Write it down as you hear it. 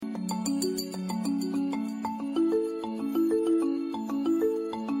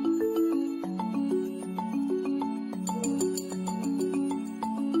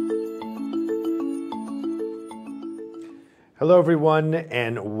Hello everyone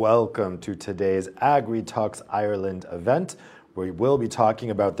and welcome to today's AgriTalks Ireland event, where we will be talking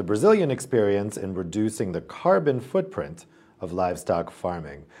about the Brazilian experience in reducing the carbon footprint of livestock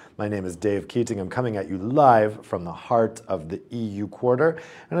farming. My name is Dave Keating. I'm coming at you live from the heart of the EU quarter,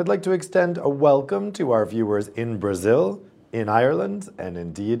 and I'd like to extend a welcome to our viewers in Brazil, in Ireland, and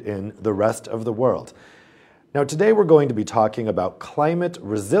indeed in the rest of the world. Now today we're going to be talking about climate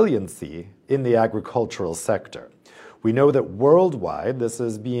resiliency in the agricultural sector. We know that worldwide this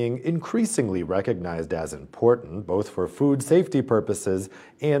is being increasingly recognized as important, both for food safety purposes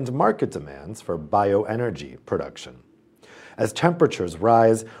and market demands for bioenergy production. As temperatures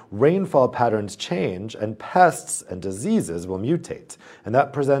rise, rainfall patterns change, and pests and diseases will mutate, and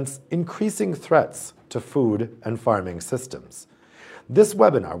that presents increasing threats to food and farming systems. This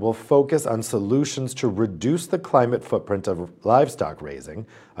webinar will focus on solutions to reduce the climate footprint of livestock raising,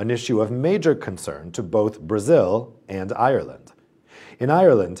 an issue of major concern to both Brazil and Ireland. In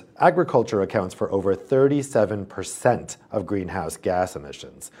Ireland, agriculture accounts for over 37% of greenhouse gas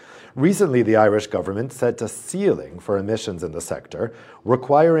emissions. Recently, the Irish government set a ceiling for emissions in the sector,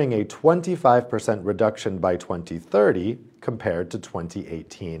 requiring a 25% reduction by 2030 compared to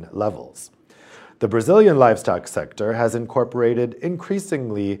 2018 levels. The Brazilian livestock sector has incorporated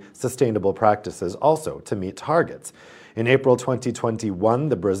increasingly sustainable practices also to meet targets. In April 2021,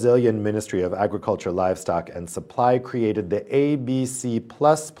 the Brazilian Ministry of Agriculture, Livestock and Supply created the ABC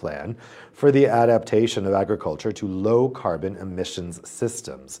Plus plan for the adaptation of agriculture to low-carbon emissions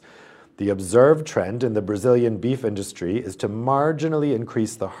systems. The observed trend in the Brazilian beef industry is to marginally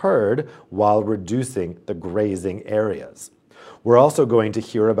increase the herd while reducing the grazing areas. We're also going to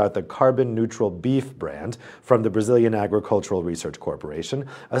hear about the carbon-neutral beef brand from the Brazilian Agricultural Research Corporation,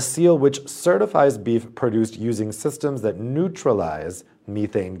 a seal which certifies beef produced using systems that neutralize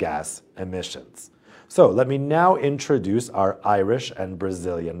methane gas emissions. So let me now introduce our Irish and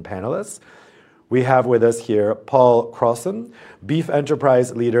Brazilian panelists. We have with us here Paul Crossan, Beef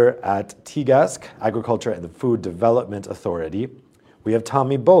Enterprise Leader at TGASC, Agriculture and Food Development Authority. We have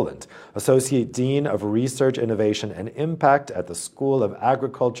Tommy Boland, Associate Dean of Research, Innovation and Impact at the School of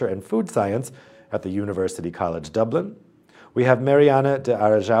Agriculture and Food Science at the University College Dublin. We have Mariana de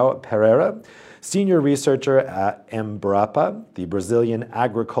Arajão Pereira, Senior Researcher at Embrapa, the Brazilian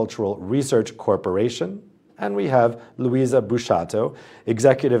Agricultural Research Corporation. And we have Luisa Buchato,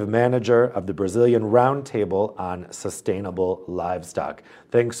 Executive Manager of the Brazilian Roundtable on Sustainable Livestock.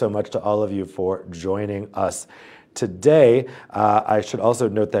 Thanks so much to all of you for joining us today. I should also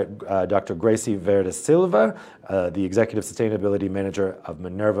note that Dr. Gracie Verde Silva, the Executive Sustainability Manager of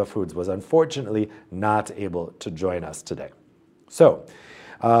Minerva Foods, was unfortunately not able to join us today. So,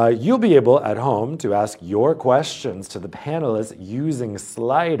 you'll be able at home to ask your questions to the panelists using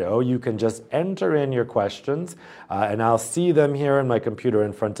Slido. You can just enter in your questions and I'll see them here on my computer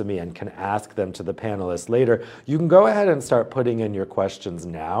in front of me and can ask them to the panelists later. You can go ahead and start putting in your questions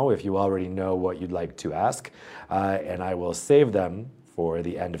now if you already know what you'd like to ask, and I will save them for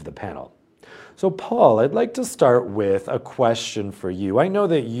the end of the panel. So Paul, I'd like to start with a question for you. I know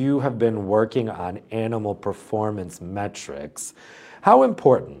that you have been working on animal performance metrics. How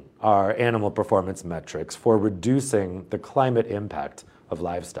important are animal performance metrics for reducing the climate impact of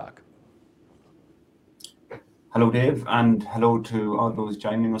livestock? Hello, Dave, and hello to all those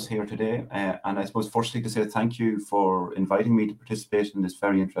joining us here today. And I suppose firstly to say thank you for inviting me to participate in this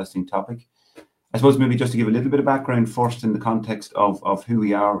very interesting topic. I suppose maybe just to give a little bit of background first in the context of who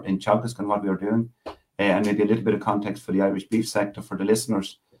we are in Teagasc and what we are doing, and maybe a little bit of context for the Irish beef sector for the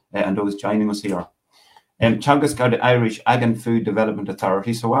listeners and those joining us here. Teagasc are the Irish Ag and Food Development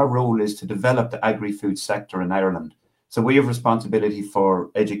Authority, so our role is to develop the agri-food sector in Ireland. So we have responsibility for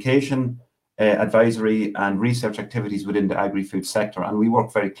education, advisory and research activities within the agri-food sector, and we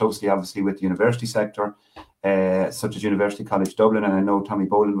work very closely obviously with the university sector, such as University College Dublin, and I know Tommy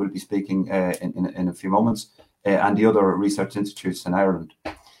Boland will be speaking in a few moments, and the other research institutes in Ireland.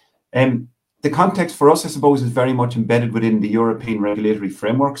 The context for us, I suppose, is very much embedded within the European regulatory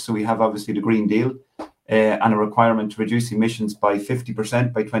framework. So we have obviously the Green Deal, and a requirement to reduce emissions by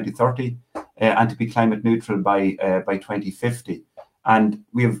 50% by 2030 and to be climate neutral by 2050. And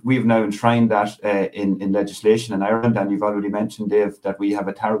we've now enshrined that in legislation in Ireland. And you've already mentioned, Dave, that we have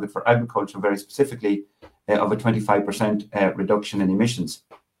a target for agriculture very specifically of a 25% reduction in emissions.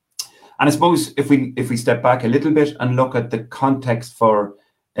 And I suppose if we step back a little bit and look at the context for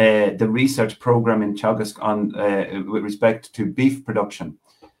the research program in Teagasc on with respect to beef production,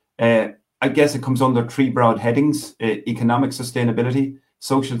 I guess it comes under three broad headings: economic sustainability,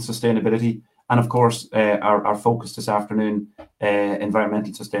 social sustainability, and of course our focus this afternoon,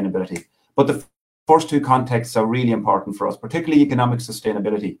 environmental sustainability. But the first two contexts are really important for us, particularly economic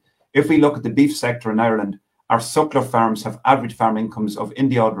sustainability. If we look at the beef sector in Ireland, our suckler farms have average farm incomes of in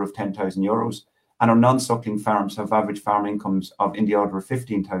the order of 10,000 euros, and our non-suckling farms have average farm incomes of in the order of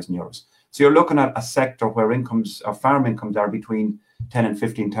 15,000 euros. So you're looking at a sector where incomes, or farm incomes, are between 10 and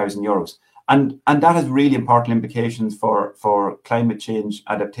 15,000 euros. And that has really important implications for climate change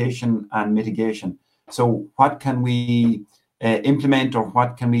adaptation and mitigation. So what can we implement, or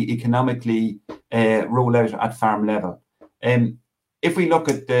what can we economically roll out at farm level? If we look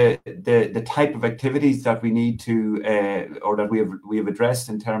at the type of activities that we need to, or that we have addressed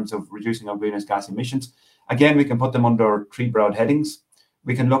in terms of reducing our greenhouse gas emissions, again, we can put them under three broad headings.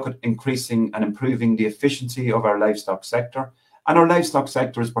 We can look at increasing and improving the efficiency of our livestock sector. And our livestock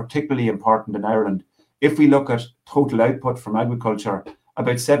sector is particularly important in Ireland. If we look at total output from agriculture,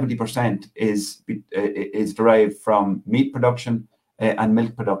 about 70% is derived from meat production and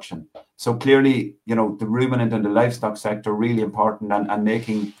milk production. So clearly, the ruminant and the livestock sector are really important and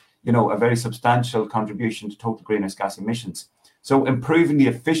making, a very substantial contribution to total greenhouse gas emissions. So improving the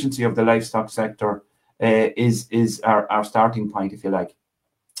efficiency of the livestock sector is our starting point, if you like.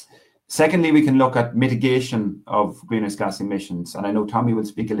 Secondly, we can look at mitigation of greenhouse gas emissions. And I know Tommy will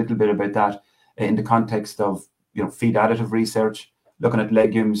speak a little bit about that in the context of, feed additive research, looking at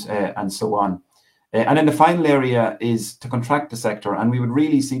legumes and so on. And then the final area is to contract the sector. And we would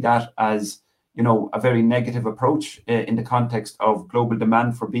really see that as, a very negative approach in the context of global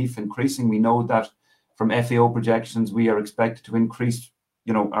demand for beef increasing. We know that from FAO projections, we are expected to increase,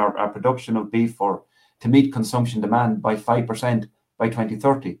 our production of beef to meet consumption demand by 5% by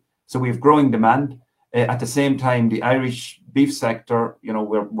 2030. So we have growing demand. At the same time, the Irish beef sector,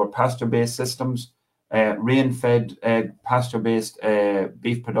 we're pasture-based systems, rain-fed, pasture-based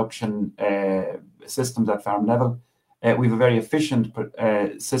beef production systems at farm level. We have a very efficient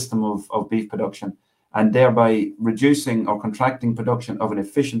system of beef production, and thereby reducing or contracting production of an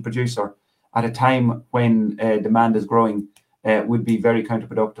efficient producer at a time when demand is growing would be very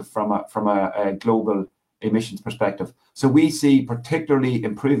counterproductive from a global emissions perspective. So we see particularly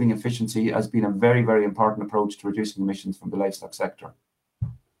improving efficiency as being a very, very important approach to reducing emissions from the livestock sector.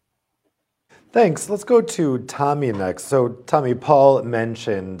 Thanks. Let's go to Tommy next. So Tommy, Paul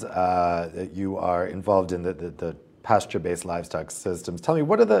mentioned that you are involved in the pasture-based livestock systems. Tell me,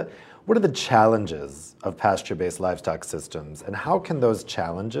 what are the challenges of pasture-based livestock systems, and how can those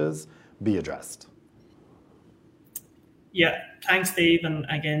challenges be addressed? Yeah, thanks, Dave. And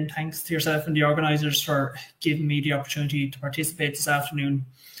again, thanks to yourself and the organisers for giving me the opportunity to participate this afternoon.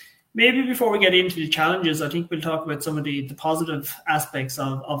 Maybe before we get into the challenges, I think we'll talk about some of the positive aspects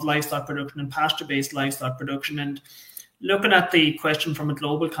of livestock production and pasture-based livestock production. And looking at the question from a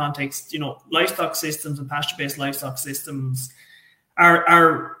global context, livestock systems and pasture-based livestock systems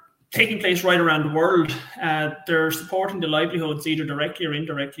are taking place right around the world. They're supporting the livelihoods either directly or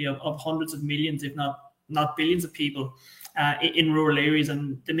indirectly of hundreds of millions, if not billions of people in rural areas,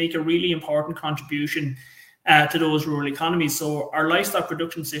 and they make a really important contribution to those rural economies. So our livestock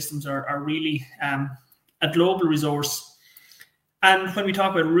production systems are really a global resource. And when we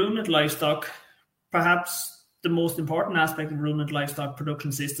talk about ruminant livestock, perhaps the most important aspect of ruminant livestock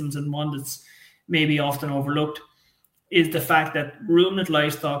production systems, and one that's maybe often overlooked, is the fact that ruminant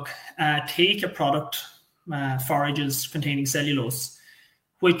livestock take a product, forages containing cellulose,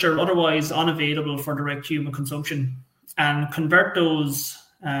 which are otherwise unavailable for direct human consumption, and convert those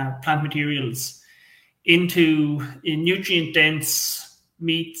plant materials into nutrient-dense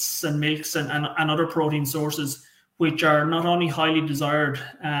meats and milks and other protein sources, which are not only highly desired,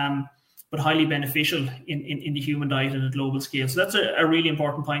 but highly beneficial in the human diet at a global scale. So that's a really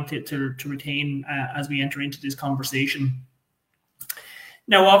important point to retain as we enter into this conversation.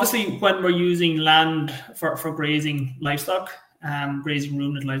 Now, obviously, when we're using land for grazing livestock, grazing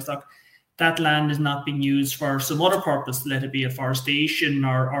ruminant livestock, that land is not being used for some other purpose, let it be afforestation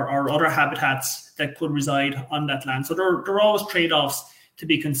or other habitats that could reside on that land. So there are always trade-offs to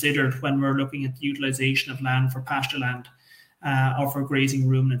be considered when we're looking at the utilization of land for pasture land or for grazing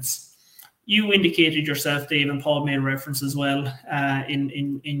ruminants. You indicated yourself, Dave, and Paul made reference as well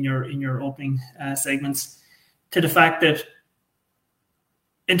in your opening segments to the fact that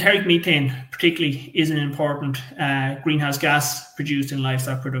enteric methane particularly is an important greenhouse gas produced in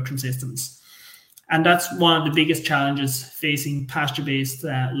livestock production systems. And that's one of the biggest challenges facing pasture-based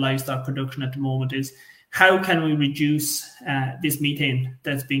livestock production at the moment is how can we reduce this methane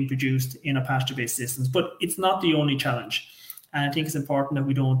that's being produced in a pasture-based systems? But it's not the only challenge. And I think it's important that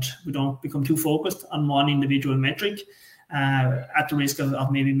we don't become too focused on one individual metric at the risk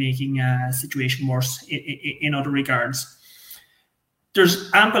of maybe making a situation worse in other regards.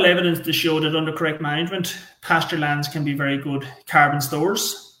 There's ample evidence to show that under correct management, pasture lands can be very good carbon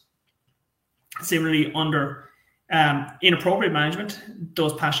stores. Similarly, under inappropriate management,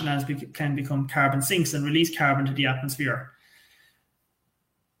 those pasture lands can become carbon sinks and release carbon to the atmosphere.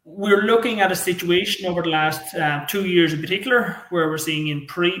 We're looking at a situation over the last 2 years in particular where we're seeing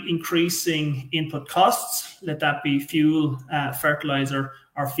increasing input costs, let that be fuel, fertilizer,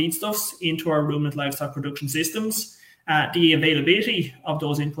 or feedstuffs into our ruminant livestock production systems. The availability of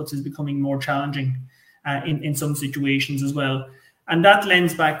those inputs is becoming more challenging in some situations as well. And that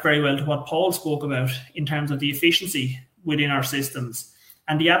lends back very well to what Paul spoke about in terms of the efficiency within our systems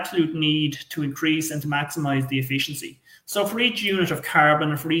and the absolute need to increase and to maximize the efficiency. So for each unit of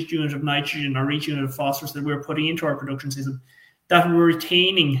carbon or for each unit of nitrogen or each unit of phosphorus that we're putting into our production system, that we're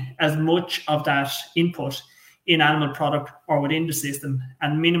retaining as much of that input in animal product or within the system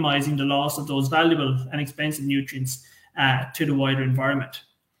and minimizing the loss of those valuable and expensive nutrients to the wider environment.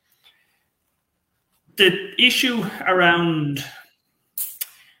 The issue around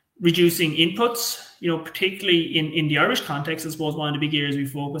reducing inputs, particularly in the Irish context, I suppose one of the big areas we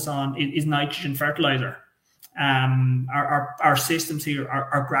focus on is nitrogen fertilizer. Our systems here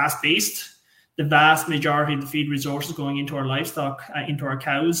are grass-based. The vast majority of the feed resources going into our livestock, into our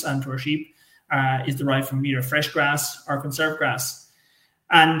cows and to our sheep, is derived from either fresh grass or conserved grass.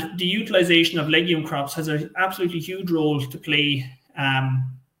 And the utilisation of legume crops has an absolutely huge role to play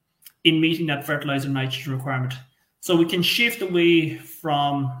in meeting that fertilizer nitrogen requirement. So we can shift away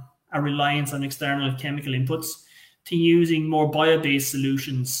from a reliance on external chemical inputs to using more bio-based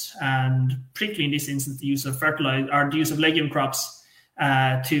solutions, and particularly in this instance, the use of fertilizer or the use of legume crops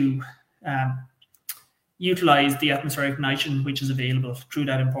to utilize the atmospheric nitrogen which is available through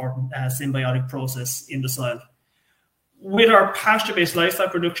that important symbiotic process in the soil. With our pasture-based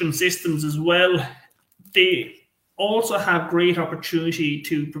livestock production systems as well, they also have great opportunity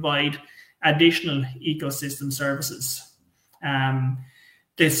to provide additional ecosystem services.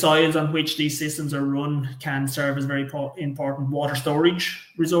 The soils on which these systems are run can serve as very important water storage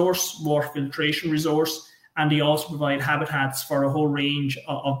resource, water filtration resource, and they also provide habitats for a whole range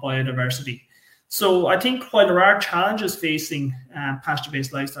of biodiversity. So I think while there are challenges facing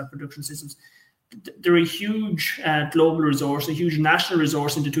pasture-based livestock production systems, they're a huge global resource, a huge national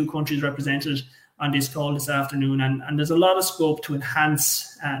resource in the two countries represented on this call this afternoon, and there's a lot of scope to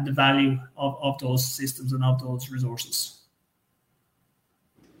enhance the value of those systems and of those resources.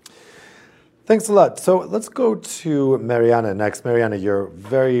 Thanks a lot. So let's go to Mariana next. Mariana, you're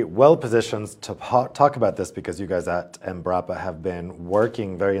very well positioned to talk about this because you guys at Embrapa have been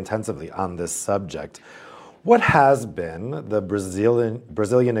working very intensively on this subject. What has been the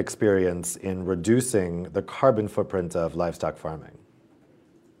Brazilian experience in reducing the carbon footprint of livestock farming?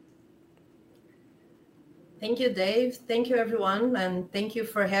 Thank you, Dave. Thank you, everyone. And thank you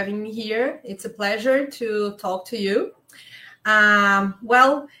for having me here. It's a pleasure to talk to you.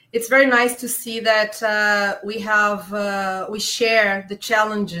 Well, it's very nice to see that we share the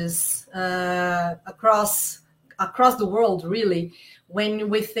challenges across the world, really, when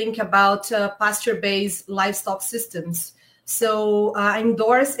we think about pasture-based livestock systems. So I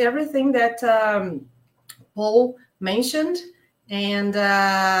endorse everything that Paul mentioned, and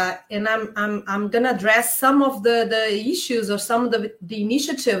I'm going to address some of the issues or some of the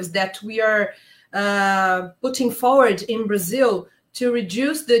initiatives that we are putting forward in Brazil to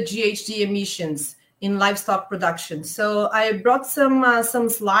reduce the GHG emissions in livestock production. So I brought some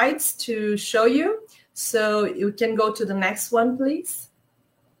slides to show you. So you can go to the next one, please.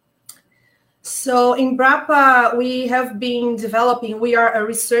 So in Embrapa, we have been developing, we are a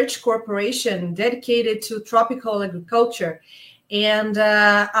research corporation dedicated to tropical agriculture. And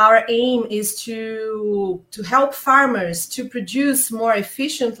our aim is to help farmers to produce more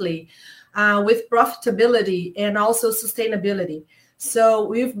efficiently with profitability and also sustainability. So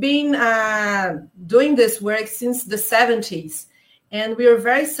we've been doing this work since the 70s, and we are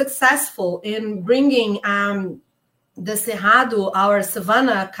very successful in bringing the Cerrado, our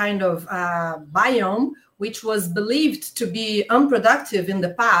savanna kind of biome, which was believed to be unproductive in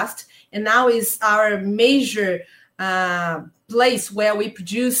the past, and now is our major place where we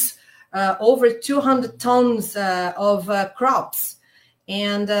produce over 200 tons of crops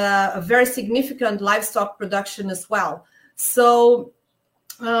and a very significant livestock production as well. So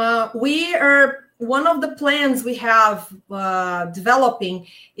one of the plans we have developing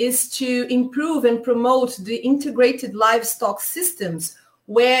is to improve and promote the integrated livestock systems,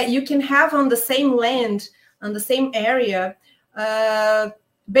 where you can have on the same land, on the same area,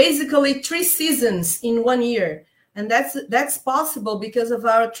 basically 3 seasons in 1 year. And that's possible because of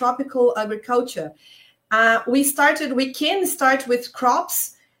our tropical agriculture. We can start with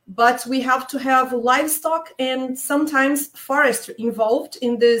crops, but we have to have livestock and sometimes forestry involved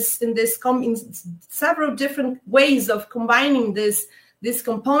in several different ways of combining these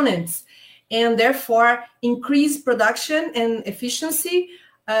components, and therefore increase production and efficiency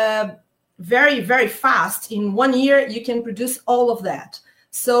very, very fast. In 1 year, you can produce all of that.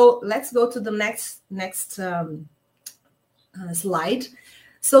 So let's go to the next slide.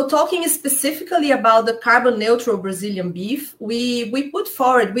 So talking specifically about the carbon neutral Brazilian beef, we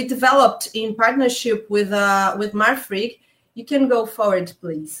developed in partnership with Marfrig. You can go forward,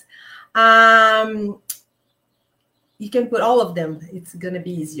 please. You can put all of them. It's going to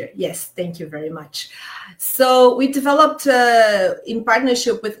be easier. Yes, thank you very much. So we developed in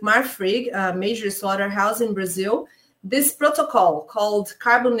partnership with Marfrig, a major slaughterhouse in Brazil, this protocol called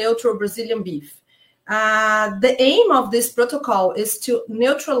Carbon Neutral Brazilian Beef. The aim of this protocol is to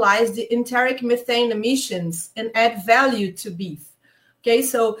neutralize the enteric methane emissions and add value to beef. Okay,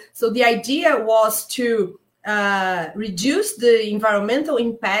 so the idea was to reduce the environmental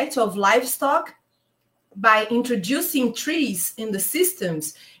impact of livestock by introducing trees in the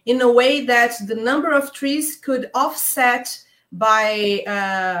systems in a way that the number of trees could offset the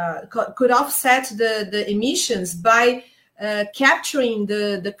emissions by capturing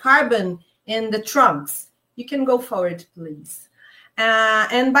the carbon in the trunks. You can go forward, please.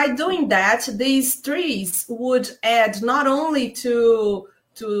 And by doing that, these trees would add not only to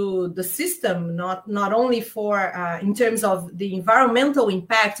the system, not only for in terms of the environmental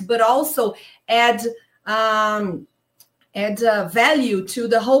impact, but also add value to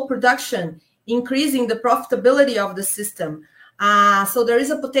the whole production, increasing the profitability of the system. So there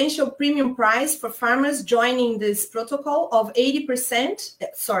is a potential premium price for farmers joining this protocol of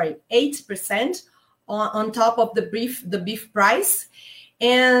 8% on top of the beef price.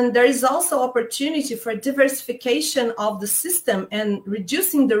 And there is also opportunity for diversification of the system and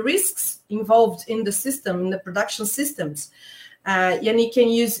reducing the risks involved in the system, in the production systems. And you can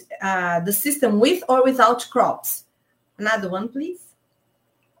use the system with or without crops. Another one, please.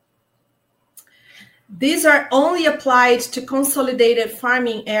 These are only applied to consolidated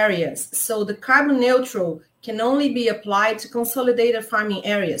farming areas. So the carbon neutral can only be applied to consolidated farming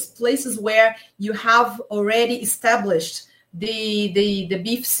areas, places where you have already established the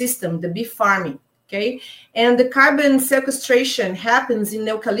beef system, the beef farming, okay? And the carbon sequestration happens in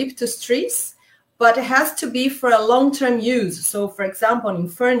eucalyptus trees, but it has to be for a long-term use. So for example, in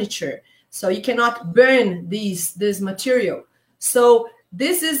furniture, so you cannot burn this material. So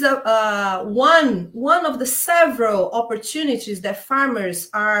this is one of the several opportunities that farmers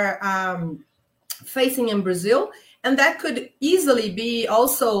are facing in Brazil, and that could easily be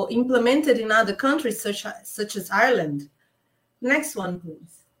also implemented in other countries such as Ireland. Next one,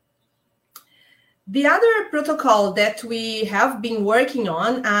 please. The other protocol that we have been working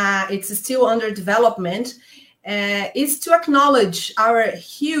on, it's still under development, is to acknowledge our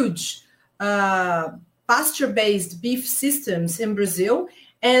huge pasture-based beef systems in Brazil,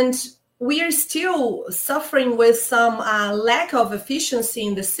 and we are still suffering with some lack of efficiency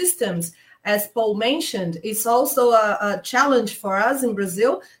in the systems. As Paul mentioned, it's also a challenge for us in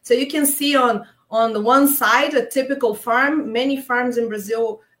Brazil. So you can see on the one side, a typical farm. Many farms in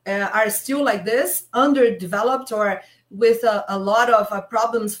Brazil are still like this, underdeveloped or with a lot of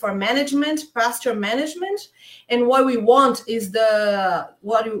problems for management, pasture management. And what we want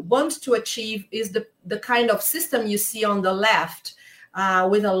to achieve is the kind of system you see on the left,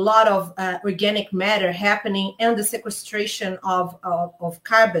 with a lot of organic matter happening and the sequestration of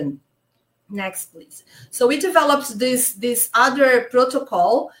carbon. Next, please. So we developed this other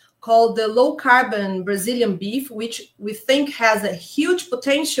protocol called the low carbon Brazilian beef, which we think has a huge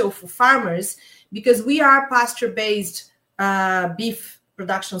potential for farmers because we are pasture-based beef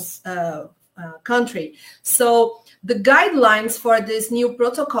production country. So the guidelines for this new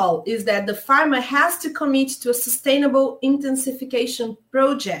protocol is that the farmer has to commit to a sustainable intensification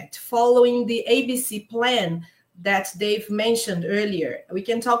project following the ABC plan that Dave mentioned earlier. We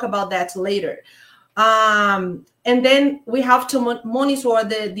can talk about that later. And then we have to monitor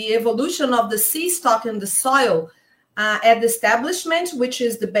the evolution of the sea stock in the soil at the establishment, which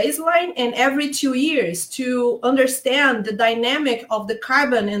is the baseline, and every 2 years to understand the dynamic of the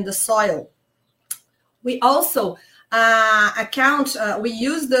carbon in the soil. We also we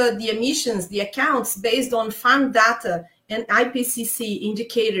use the emissions, the accounts based on farm data and IPCC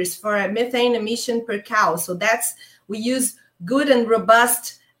indicators for methane emission per cow. So we use good and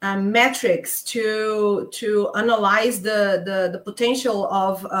robust metrics to analyze the potential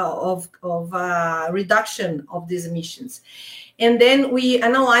of reduction of these emissions. And then we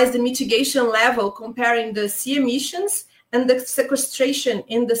analyze the mitigation level comparing the sea emissions and the sequestration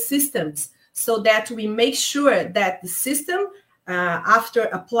in the systems, so that we make sure that the system, after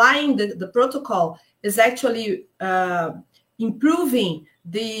applying the protocol, is actually improving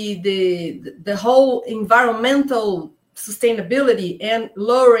the whole environmental sustainability and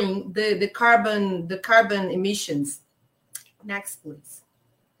lowering the carbon emissions. Next, please.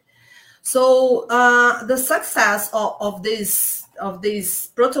 So the success of these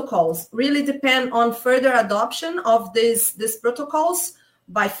protocols really depend on further adoption of these protocols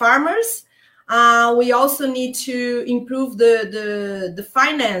by farmers. We also need to improve the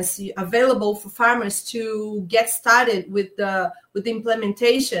finance available for farmers to get started with the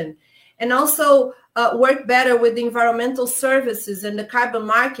implementation, and also work better with the environmental services and the carbon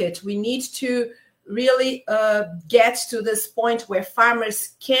market. We need to really get to this point where farmers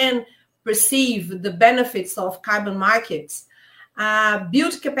can perceive the benefits of carbon markets.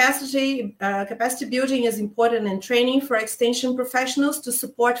 Build capacity building is important, in training for extension professionals to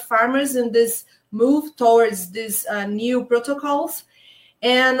support farmers in this move towards these new protocols.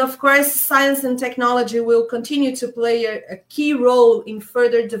 And of course, science and technology will continue to play a key role in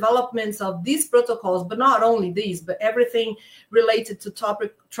further developments of these protocols, but not only these, but everything related to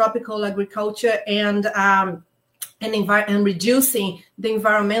tropical agriculture and reducing the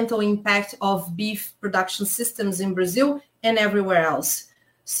environmental impact of beef production systems in Brazil and everywhere else.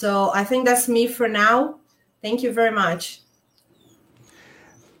 So I think that's me for now. Thank you very much.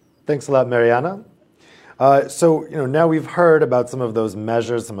 Thanks a lot, Mariana. So now we've heard about some of those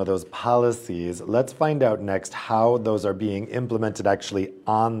measures, some of those policies. Let's find out next how those are being implemented actually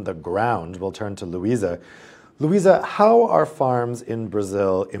on the ground. We'll turn to Luisa. Luisa, how are farms in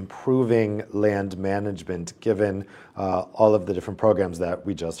Brazil improving land management given all of the different programs that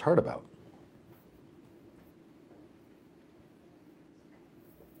we just heard about?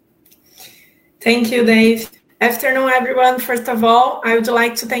 Thank you, Dave. Afternoon, everyone. First of all, I would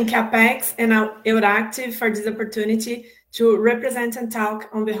like to thank Apex and EURACTIV for this opportunity to represent and talk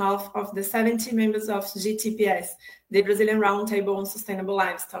on behalf of the 70 members of GTPS, the Brazilian Roundtable on Sustainable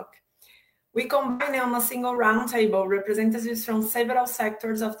Livestock. We combine on a single roundtable representatives from several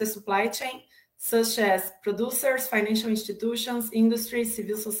sectors of the supply chain, such as producers, financial institutions, industry,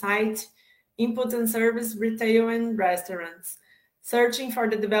 civil society, input and service, retail, and restaurants, searching for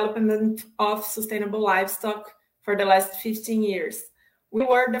the development of sustainable livestock for the last 15 years. We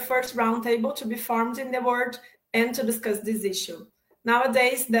were the first roundtable to be formed in the world and to discuss this issue.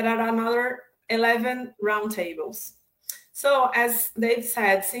 Nowadays, there are another 11 roundtables. So, as Dave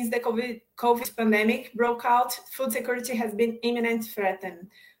said, since the COVID pandemic broke out, food security has been imminent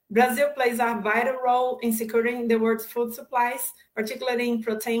threatened. Brazil plays a vital role in securing the world's food supplies, particularly in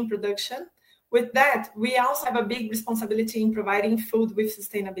protein production. With that, we also have a big responsibility in providing food with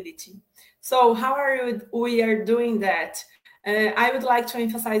sustainability. So how we are doing that? I would like to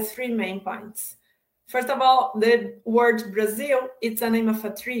emphasize 3 main points. First of all, the word Brazil, it's a name of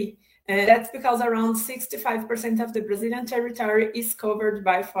a tree. That's because around 65% of the Brazilian territory is covered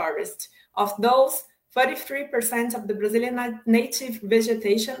by forest. Of those, 33% of the Brazilian native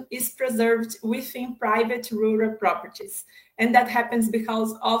vegetation is preserved within private rural properties. And that happens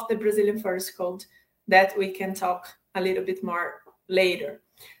because of the Brazilian Forest Code that we can talk a little bit more later.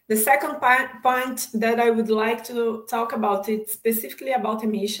 The second point that I would like to talk about is specifically about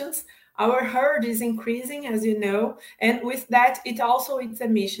emissions. Our herd is increasing, as you know, and with that, it also its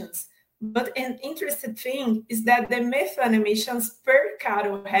emissions. But an interesting thing is that the methane emissions per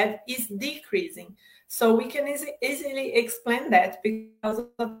cattle head is decreasing. So we can easily explain that because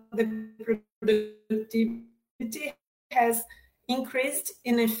of the productivity has increased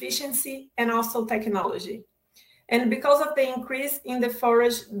in efficiency and also technology. And because of the increase in the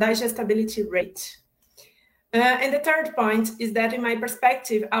forage digestibility rate. And the third point is that, in my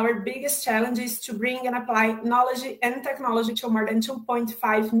perspective, our biggest challenge is to bring and apply knowledge and technology to more than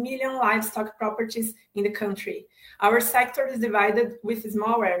 2.5 million livestock properties in the country. Our sector is divided with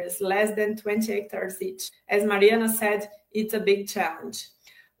small areas, less than 20 hectares each. As Mariana said, it's a big challenge.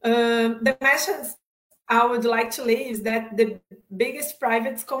 The message I would like to leave is that the biggest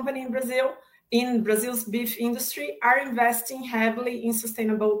private company in Brazil's beef industry are investing heavily in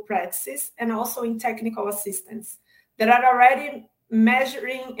sustainable practices and also in technical assistance that are already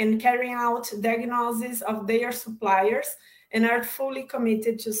measuring and carrying out diagnoses of their suppliers and are fully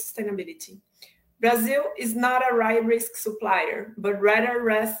committed to sustainability. Brazil is not a high-risk supplier, but rather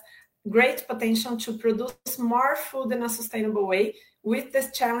great potential to produce more food in a sustainable way, with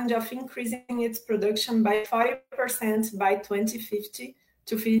this challenge of increasing its production by 40% by 2050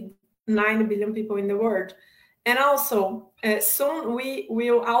 to feed 9 billion people in the world. And also, soon we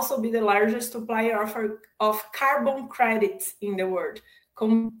will also be the largest supplier of carbon credits in the world,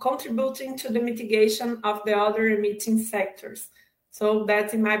 contributing to the mitigation of the other emitting sectors. So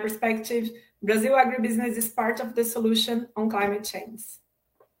that's, in my perspective, Brazil agribusiness is part of the solution on climate change.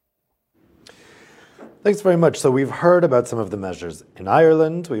 Thanks very much. So we've heard about some of the measures in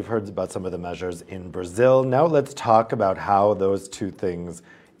Ireland. We've heard about some of the measures in Brazil. Now let's talk about how those two things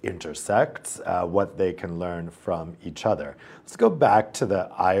intersect, what they can learn from each other. Let's go back to the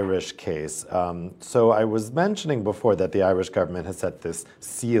Irish case. So I was mentioning before that the Irish government has set this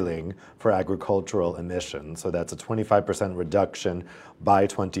ceiling for agricultural emissions. So that's a 25% reduction by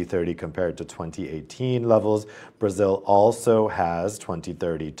 2030 compared to 2018 levels. Brazil also has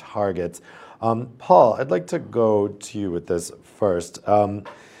 2030 targets. Paul, I'd like to go to you with this first.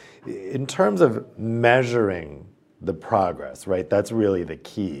 In terms of measuring the progress, right? That's really the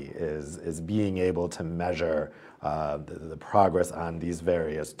key, is being able to measure the progress on these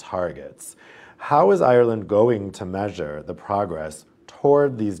various targets. How is Ireland going to measure the progress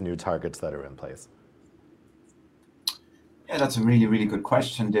toward these new targets that are in place? Yeah, that's a really, really good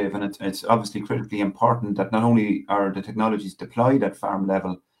question, Dave. And it's obviously critically important that not only are the technologies deployed at farm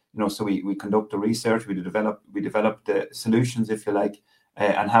level, so we conduct the research, we develop the solutions, if you like,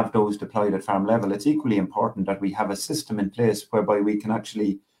 and have those deployed at farm level. It's equally important that we have a system in place whereby we can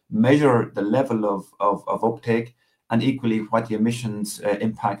actually measure the level of uptake, and equally what the emissions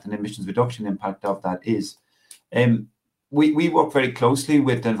impact and emissions reduction impact of that is. We work very closely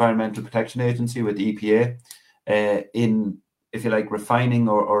with the Environmental Protection Agency, with the EPA, in, if you like, refining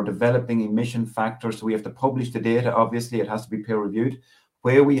or developing emission factors. So we have to publish the data. Obviously, it has to be peer reviewed.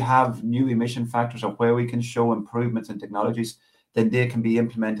 Where we have new emission factors or where we can show improvements in technologies, then they can be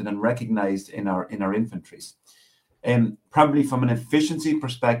implemented and recognized in our inventories. Probably from an efficiency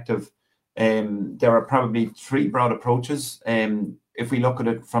perspective, there are probably three broad approaches. If we look at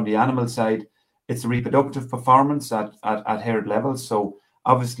it from the animal side, it's the reproductive performance at herd levels. So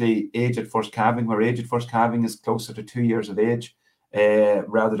obviously age at first calving, where age at first calving is closer to 2 years of age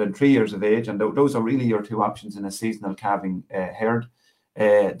rather than 3 years of age. And those are really your two options in a seasonal calving herd.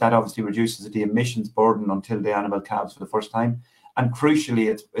 That obviously reduces the emissions burden until the animal calves for the first time. And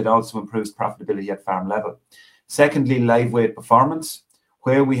crucially, it also improves profitability at farm level. Secondly, live weight performance.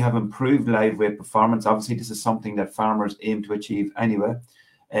 Where we have improved live weight performance, obviously this is something that farmers aim to achieve anyway,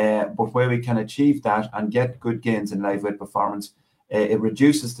 but where we can achieve that and get good gains in live weight performance, it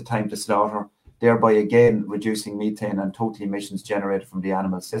reduces the time to slaughter, thereby again reducing methane and total emissions generated from the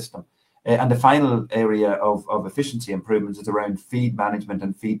animal system. And the final area of efficiency improvements is around feed management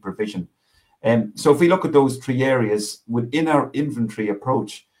and feed provision. So if we look at those three areas within our inventory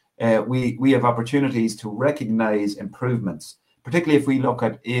approach, we have opportunities to recognize improvements, particularly if we look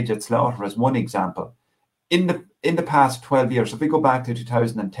at age at slaughter as one example. In the past 12 years, so if we go back to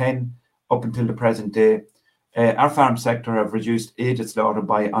 2010 up until the present day, our farm sector have reduced age at slaughter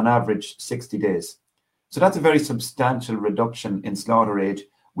by on average 60 days. So that's a very substantial reduction in slaughter age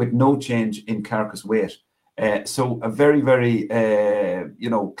with no change in carcass weight. So a very, very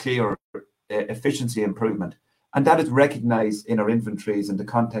clear efficiency improvement, and that is recognized in our inventories in the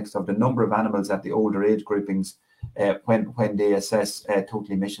context of the number of animals at the older age groupings when they assess total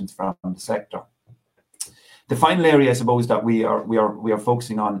emissions from the sector. The final area, I suppose, that we are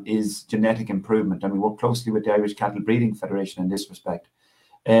focusing on is genetic improvement, and we work closely with the Irish Cattle Breeding Federation in this respect.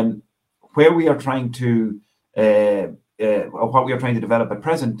 Where we are trying to what we are trying to develop at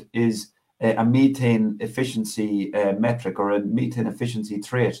present is a methane efficiency metric, or a methane efficiency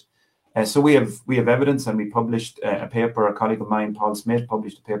trait. So we have evidence, and we published a paper. A colleague of mine, Paul Smith,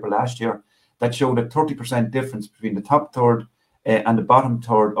 published a paper last year that showed a 30% difference between the top third and the bottom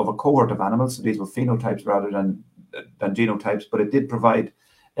third of a cohort of animals. So these were phenotypes rather than genotypes, but it did provide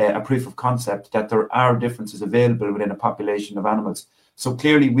a proof of concept that there are differences available within a population of animals. So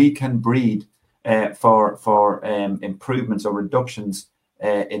clearly we can breed for improvements or reductions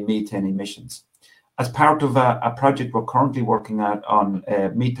in methane emissions. As part of a project we're currently working at on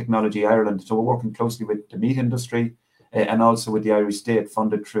Meat Technology Ireland, so we're working closely with the meat industry and also with the Irish state,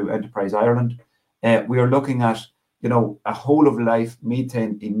 funded through Enterprise Ireland. We are looking at, a whole of life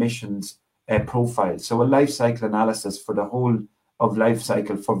methane emissions profile. So a life cycle analysis for the whole of life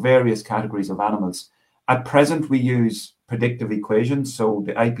cycle for various categories of animals. At present, we use predictive equations, so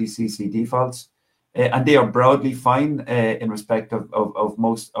the IPCC defaults, and they are broadly fine in respect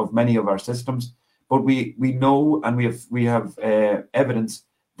of many of our systems. But we know, and we have evidence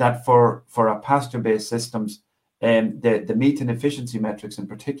that for our pasture-based systems, the methane efficiency metrics, in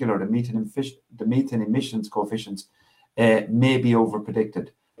particular, the methane emissions coefficients, may be overpredicted.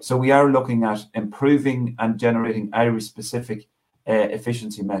 So we are looking at improving and generating Irish-specific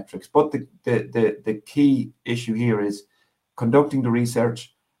efficiency metrics. But the key issue here is conducting the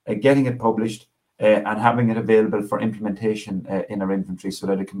research, getting it published, and having it available for implementation in our inventory so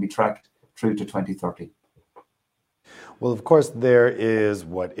that it can be tracked through to 2030. Well, of course, there is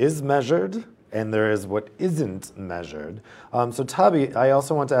what is measured and there is what isn't measured. So Tabi, I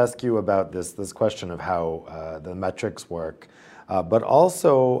also want to ask you about this question of how the metrics work. But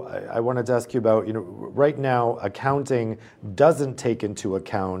also, I wanted to ask you about, right now, accounting doesn't take into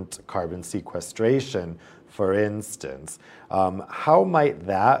account carbon sequestration, for instance. How might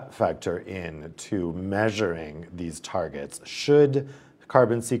that factor in to measuring these targets? Should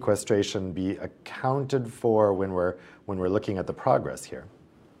carbon sequestration be accounted for when we're looking at the progress here?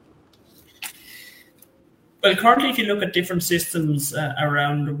 Well, currently, if you look at different systems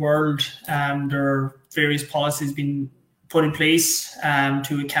around the world, there are various policies being put in place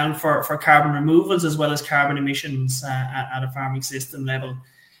to account for carbon removals as well as carbon emissions at a farming system level.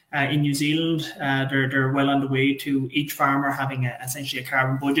 In New Zealand, they're well on the way to each farmer having essentially a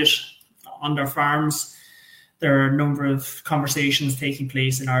carbon budget on their farms. There are a number of conversations taking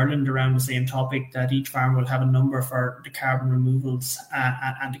place in Ireland around the same topic, that each farmer will have a number for the carbon removals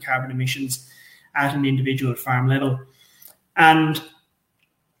and the carbon emissions at an individual farm level. And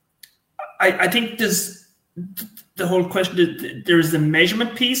I think there's the whole question, there's the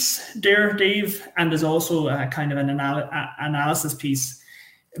measurement piece there, Dave, and there's also a kind of an analysis piece.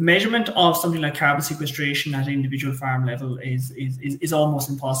 Measurement of something like carbon sequestration at an individual farm level is almost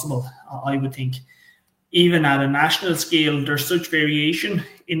impossible, I would think. Even at a national scale, there's such variation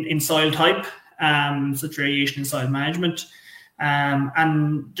in soil type, such variation in soil management,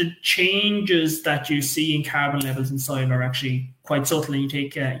 and the changes that you see in carbon levels in soil are actually quite subtle, and you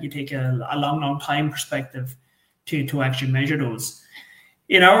take a long time perspective to actually measure those.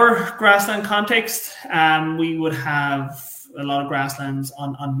 In our grassland context, we would have a lot of grasslands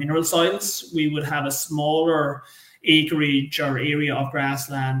on mineral soils. We would have a smaller acreage or area of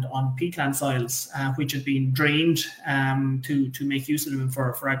grassland on peatland soils, which have been drained to make use of them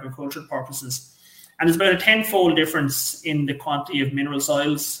for agricultural purposes. And there's about a 10-fold difference in the quantity of mineral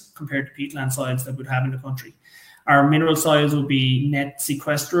soils compared to peatland soils that we'd have in the country. Our mineral soils will be net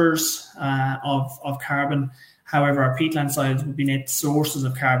sequesters of carbon. However, our peatland soils will be net sources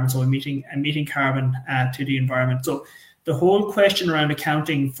of carbon, so emitting carbon to the environment. So the whole question around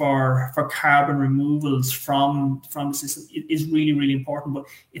accounting for carbon removals from the system is really, really important, but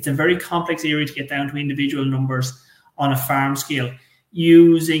it's a very complex area to get down to individual numbers on a farm scale.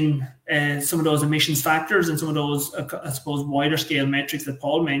 Using some of those emissions factors and some of those, I suppose, wider scale metrics that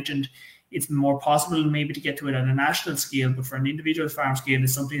Paul mentioned, it's more possible maybe to get to it at a national scale, but for an individual farm scale,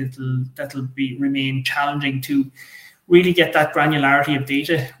 it's something that'll remain challenging to really get that granularity of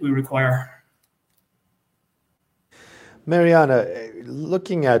data we require. Mariana,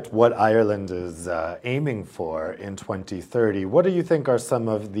 looking at what Ireland is aiming for in 2030, what do you think are some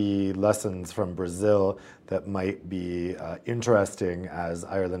of the lessons from Brazil that might be interesting as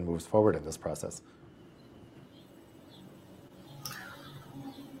Ireland moves forward in this process?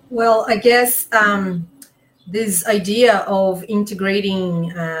 Well, I guess this idea of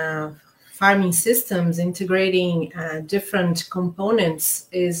integrating farming systems, integrating different components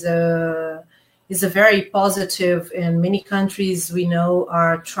is a very positive, and many countries we know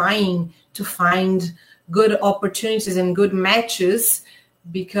are trying to find good opportunities and good matches,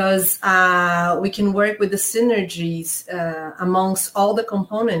 because we can work with the synergies amongst all the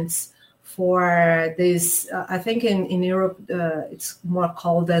components for this. I think in Europe it's more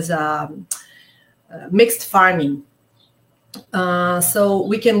called as mixed farming. So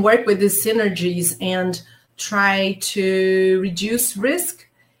we can work with these synergies and try to reduce risk,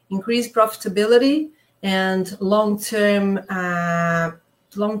 increase profitability, and long-term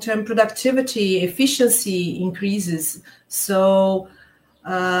productivity, efficiency increases. So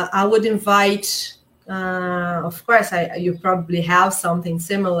I would invite, of course, you probably have something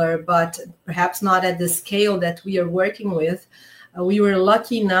similar, but perhaps not at the scale that we are working with. We were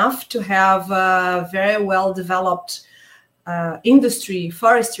lucky enough to have a very well-developed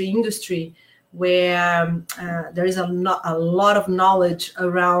forestry industry, where there is a lot of knowledge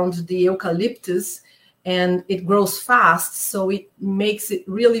around the eucalyptus, and it grows fast. So it makes it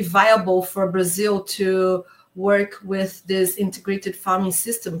really viable for Brazil to work with these integrated farming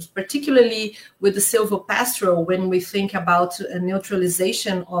systems, particularly with the silvopastoral, when we think about a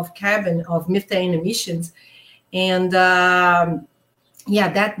neutralization of carbon, of methane emissions. And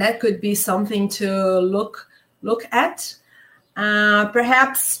that could be something to look at.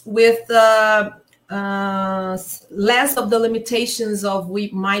 Perhaps with less of the limitations of we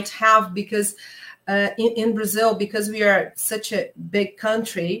might have, because in Brazil, because we are such a big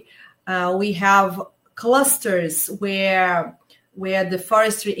country, we have clusters where the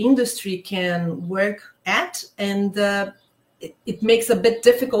forestry industry can work at, and it makes a bit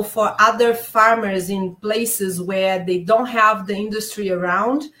difficult for other farmers in places where they don't have the industry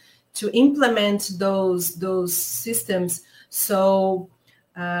around to implement those systems. So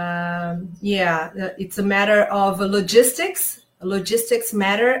it's a matter of logistics. Logistics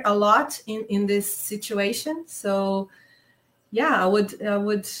matter a lot in this situation. So I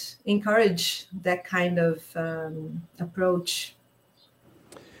would encourage that kind of approach.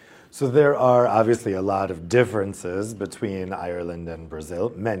 So there are obviously a lot of differences between Ireland and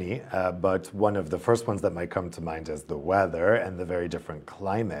Brazil, many, but one of the first ones that might come to mind is the weather and the very different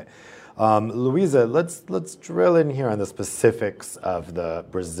climate. Luisa, let's drill in here on the specifics of the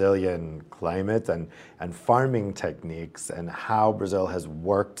Brazilian climate and farming techniques and how Brazil has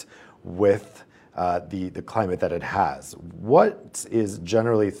worked with the climate that it has. What is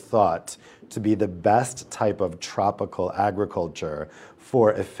generally thought to be the best type of tropical agriculture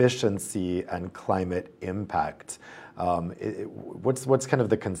for efficiency and climate impact? What's kind of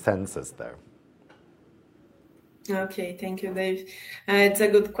the consensus there? Okay, thank you, Dave. It's a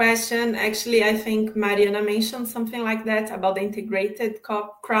good question. Actually, I think Mariana mentioned something like that about the integrated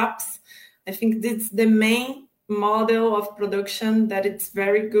crops. I think this is the main model of production that it's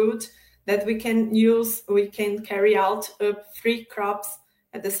very good, that we can use. We can carry out 3 crops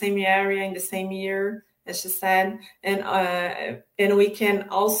at the same area in the same year, as she said, and we can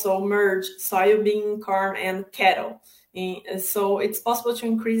also merge soybean, corn, and cattle. So it's possible to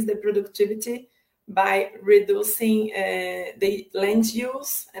increase the productivity by reducing the land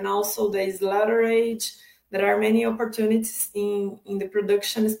use and also the slaughterage. There are many opportunities in the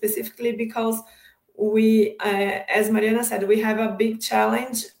production, specifically because we, as Mariana said, we have a big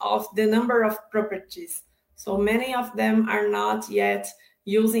challenge of the number of properties. So many of them are not yet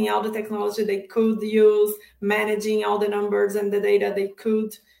using all the technology they could use, managing all the numbers and the data they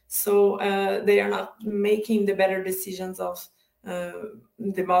could. So they are not making the better decisions of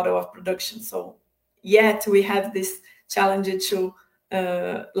the model of production. So yet we have this challenge to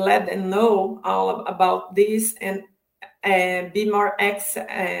let them know all about this and be more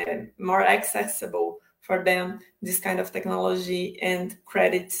accessible for them, this kind of technology and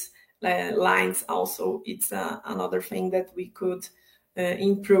credits lines. Also, it's another thing that we could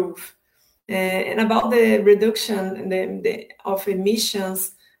improve. And about the reduction of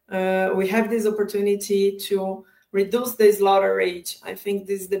emissions, we have this opportunity to reduce the slaughter rate. I think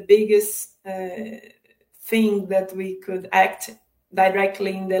this is the biggest thing that we could act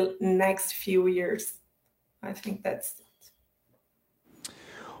directly in the next few years. I think that's it.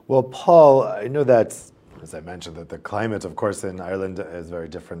 Well, Paul, I know that's, as I mentioned, that the climate, of course, in Ireland is very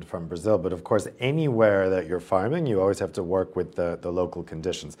different from Brazil, but of course, anywhere that you're farming, you always have to work with the local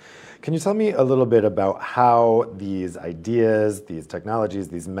conditions. Can you tell me a little bit about how these ideas, these technologies,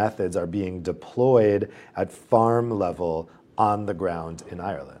 these methods are being deployed at farm level on the ground in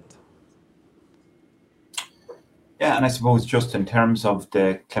Ireland? Yeah, and I suppose just in terms of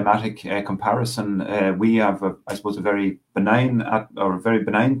the climatic comparison, we have, a very benign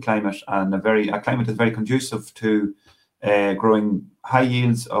climate, and a climate that's very conducive to growing high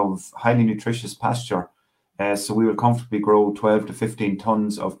yields of highly nutritious pasture. So we will comfortably grow 12 to 15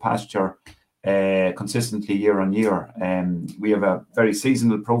 tons of pasture consistently year on year. We have a very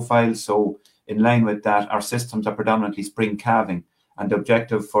seasonal profile, so in line with that, our systems are predominantly spring calving, and the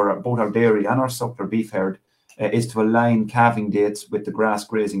objective for both our dairy and our suckler beef herd is to align calving dates with the grass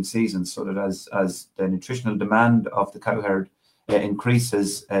grazing season, so that as the nutritional demand of the cow herd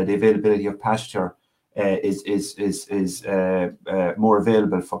increases, the availability of pasture is more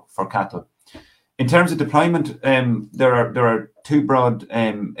available for cattle. In terms of deployment, there are 2 broad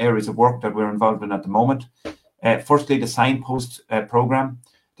areas of work that we're involved in at the moment. Firstly, the Signpost program.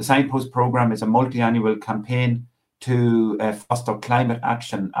 The Signpost program is a multi-annual campaign to foster climate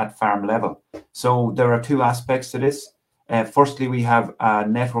action at farm level. So there are 2 aspects to this. Firstly, we have a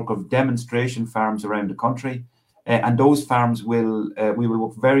network of demonstration farms around the country, and those farms we will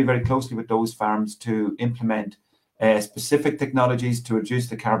work very, very closely with those farms to implement specific technologies to reduce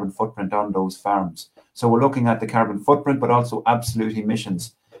the carbon footprint on those farms. So we're looking at the carbon footprint, but also absolute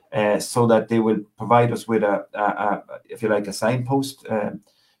emissions, so that they will provide us with if you like, a signpost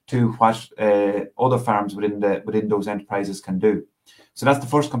to what other farms within those enterprises can do. So that's the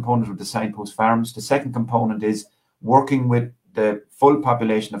first component of the Signpost farms. The second component is working with the full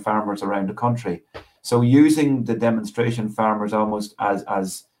population of farmers around the country. So using the demonstration farmers almost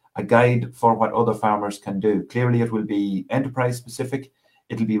as a guide for what other farmers can do. Clearly, it will be enterprise specific,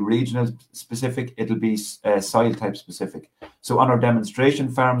 it'll be regional specific, it'll be soil type specific. So on our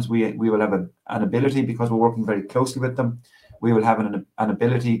demonstration farms, we will have an ability, because we're working very closely with them, we will have an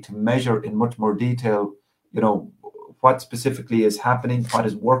ability to measure in much more detail, what specifically is happening, what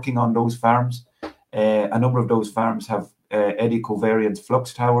is working on those farms. A number of those farms have eddy covariance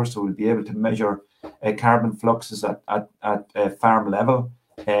flux towers, so we'll be able to measure carbon fluxes at farm level.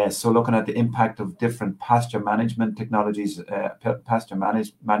 So looking at the impact of different pasture management technologies, pasture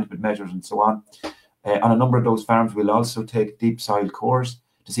management measures and so on. On a number of those farms, we'll also take deep soil cores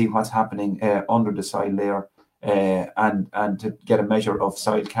to see what's happening under the soil layer and to get a measure of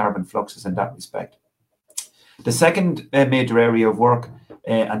soil carbon fluxes in that respect. The second major area of work,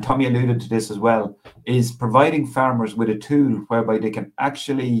 and Tommy alluded to this as well, is providing farmers with a tool whereby they can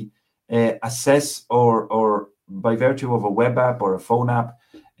actually assess or by virtue of a web app or a phone app,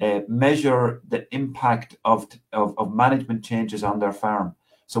 measure the impact of management changes on their farm.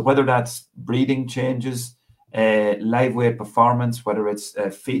 So whether that's breeding changes, live weight performance, whether it's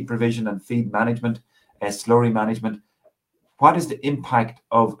feed provision and feed management, slurry management, what is the impact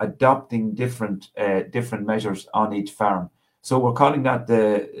of adopting different measures on each farm? So we're calling that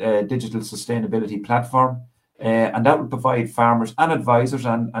the digital sustainability platform, and that will provide farmers and advisors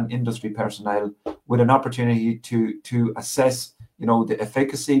and industry personnel with an opportunity to assess, the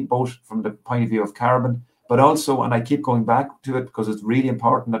efficacy, both from the point of view of carbon, but also, and I keep going back to it because it's really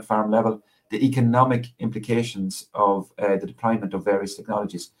important at farm level, the economic implications of the deployment of various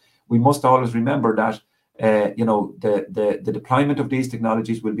technologies. We must always remember that the deployment of these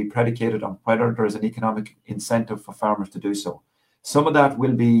technologies will be predicated on whether there is an economic incentive for farmers to do so. Some of that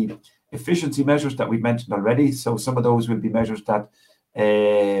will be efficiency measures that we've mentioned already. So some of those will be measures that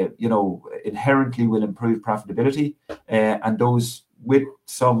inherently will improve profitability, and those with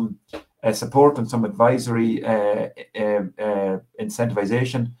some support and some advisory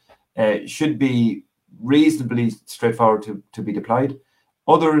incentivization should be reasonably straightforward to be deployed.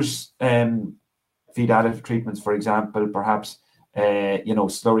 Others, feed additive treatments, for example, perhaps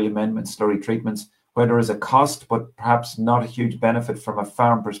slurry amendments, slurry treatments, where there is a cost but perhaps not a huge benefit from a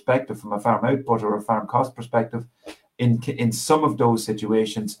farm perspective, from a farm output or a farm cost perspective. In some of those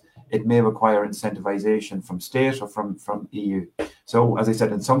situations, it may require incentivization from state or from EU. So, as I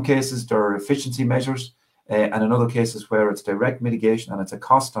said, in some cases, there are efficiency measures, and in other cases where it's direct mitigation and it's a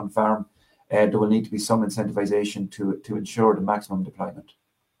cost on farm, there will need to be some incentivization to ensure the maximum deployment.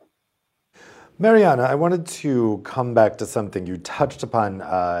 Mariana, I wanted to come back to something you touched upon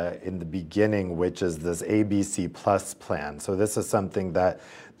in the beginning, which is this ABC Plus plan. So this is something that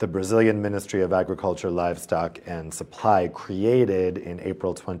the Brazilian Ministry of Agriculture, Livestock and Supply created in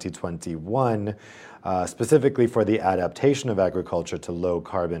April 2021, specifically for the adaptation of agriculture to low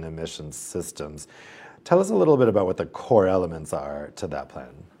carbon emissions systems. Tell us a little bit about what the core elements are to that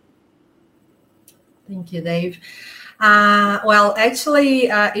plan. Thank you, Dave. Well, actually,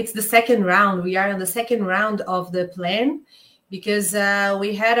 it's the second round. We are in the second round of the plan because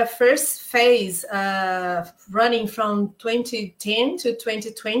we had a first phase running from 2010 to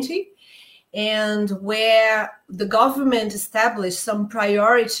 2020, and where the government established some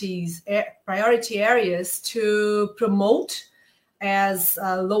priority areas to promote as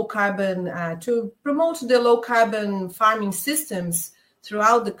low carbon, to promote the low carbon farming systems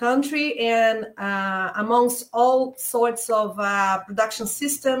throughout the country and amongst all sorts of production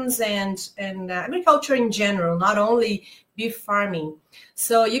systems and agriculture in general, not only beef farming.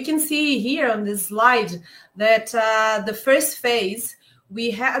 So you can see here on this slide that the first phase,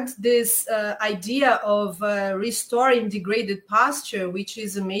 we had this idea of restoring degraded pasture, which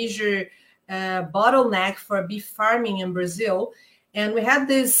is a major bottleneck for beef farming in Brazil. And we had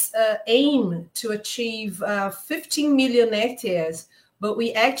this aim to achieve 15 million hectares, but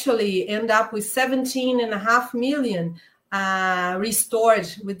we actually end up with 17.5 million restored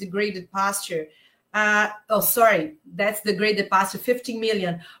with degraded pasture. That's degraded pasture, 15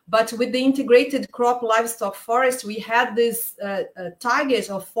 million. But with the integrated crop livestock forest, we had this target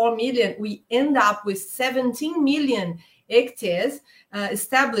of 4 million. We end up with 17 million hectares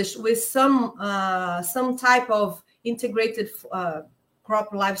established with some type of integrated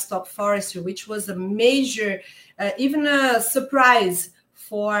crop livestock forestry, which was a major, even a surprise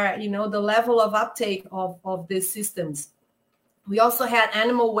for the level of uptake of these systems. We also had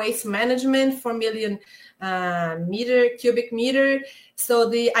animal waste management, 4 million cubic meter. So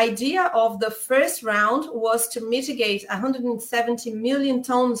the idea of the first round was to mitigate 170 million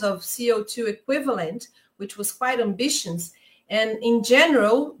tons of CO2 equivalent, which was quite ambitious. And in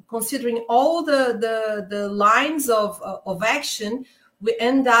general, considering all the lines of action, we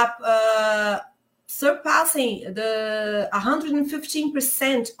end up surpassing the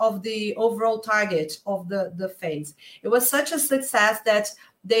 115% of the overall target of the phase. It was such a success that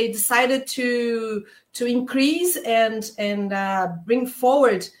they decided to increase and bring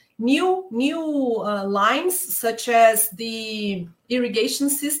forward new lines, such as the irrigation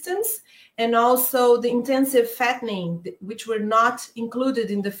systems and also the intensive fattening, which were not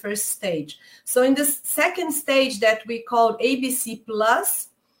included in the first stage. So in the second stage that we called ABC Plus,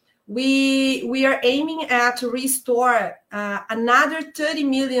 we are aiming at restore another 30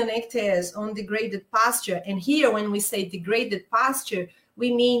 million hectares on degraded pasture. And here, when we say degraded pasture,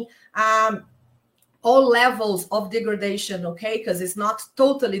 we mean all levels of degradation, okay? Because it's not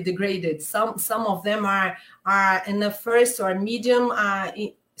totally degraded. Some of them are in the first or medium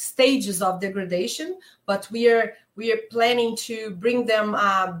stages of degradation, but we are planning to bring them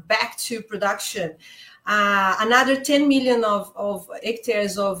back to production. Another 10 million of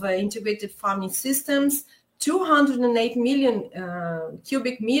hectares of integrated farming systems, 208 million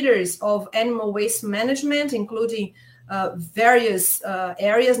cubic meters of animal waste management, including various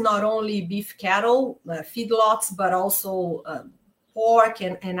areas, not only beef cattle, feedlots, but also pork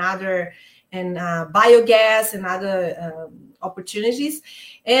and other, and biogas and other opportunities,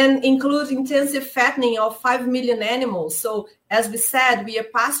 and include intensive fattening of 5 million animals. So as we said, we are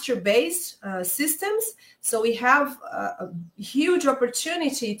pasture-based systems, so we have a huge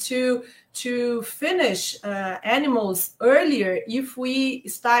opportunity to finish animals earlier if we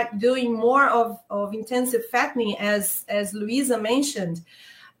start doing more of intensive fattening, as Luisa mentioned.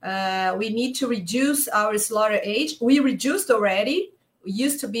 We need to reduce our slaughter age. We reduced already. It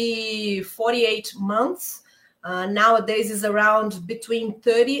used to be 48 months. Nowadays is around between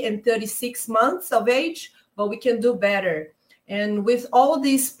 30 and 36 months of age, but we can do better. And with all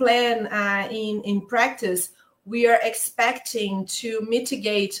this plan in practice, we are expecting to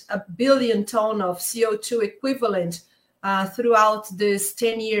mitigate 1 billion ton of CO2 equivalent throughout this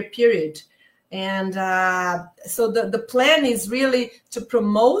 10-year period. And so the plan is really to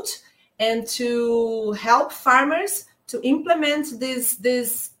promote and to help farmers to implement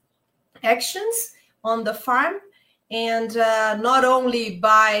these actions on the farm, and not only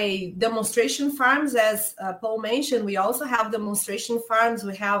by demonstration farms, as Paul mentioned. We also have demonstration farms,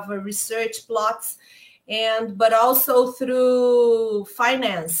 we have research plots, but also through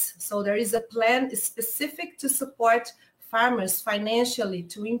finance. So there is a plan specific to support farmers financially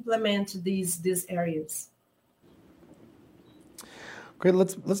to implement these areas. Great.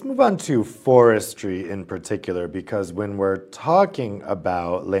 Let's move on to forestry in particular, because when we're talking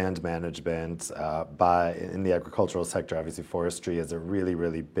about land management in the agricultural sector, obviously forestry is a really,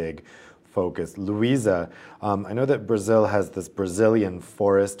 really big focus. Luisa, I know that Brazil has this Brazilian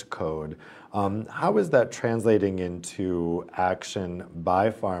Forest Code. How is that translating into action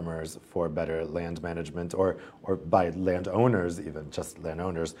by farmers for better land management, or by landowners, even just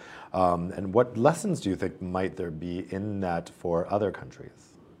landowners? And what lessons do you think might there be in that for other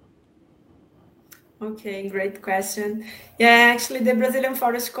countries? Okay, great question. Yeah, actually the Brazilian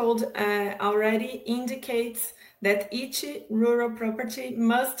Forest Code already indicates that each rural property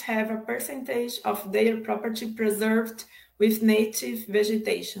must have a percentage of their property preserved with native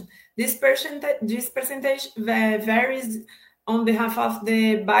vegetation. This percentage varies on behalf of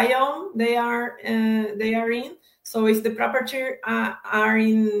the biome they are in. So if the property are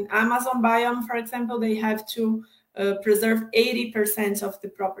in Amazon biome, for example, they have to preserve 80% of the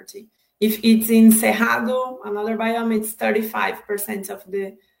property. If it's in Cerrado, another biome, it's 35% of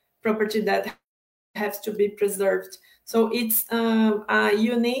the property that has to be preserved. So it's a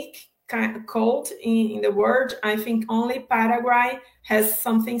unique code in the world. I think only Paraguay has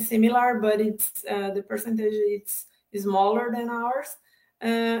something similar, but it's the percentage is smaller than ours.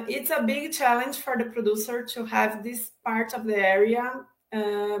 It's a big challenge for the producer to have this part of the area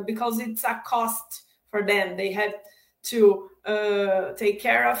because it's a cost for them. They have to take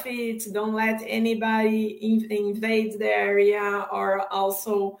care of it, don't let anybody invade the area, or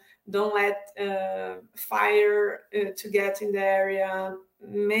also don't let fire to get in the area,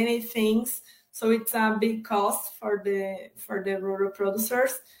 many things. So it's a big cost for the rural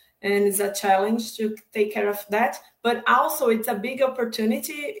producers, and it's a challenge to take care of that. But also it's a big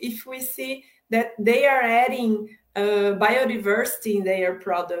opportunity if we see that they are adding biodiversity in their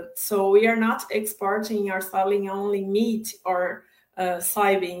products. So we are not exporting or selling only meat or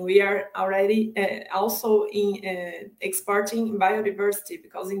soybean. We are already also exporting biodiversity,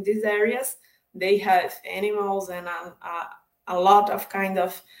 because in these areas they have animals and a lot of kind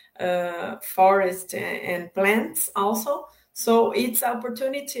of forest and plants also. So it's an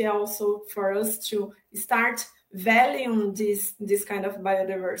opportunity also for us to start valuing this kind of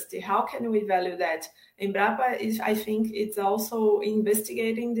biodiversity. How can we value that? Embrapa is, I think, it's also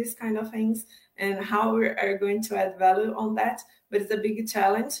investigating these kind of things and how we are going to add value on that. But it's a big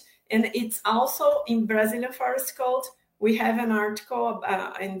challenge. And it's also in Brazilian Forest Code, we have an article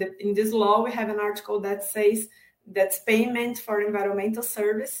in this law, we have an article that says that's payment for environmental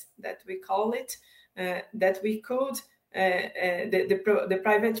service, that we call it, that we could, the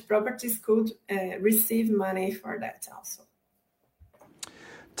private properties could receive money for that also.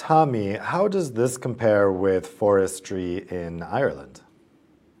 Tommy, how does this compare with forestry in Ireland?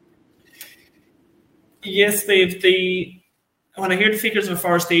 Yes, when I hear the figures of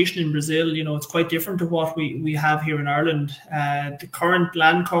afforestation in Brazil, it's quite different to what we have here in Ireland. The current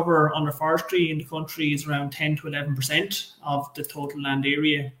land cover under forestry in the country is around 10 to 11% of the total land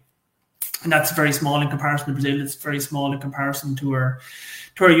area. And that's very small in comparison to Brazil. It's very small in comparison to our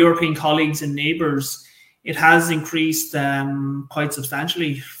European colleagues and neighbours. It has increased quite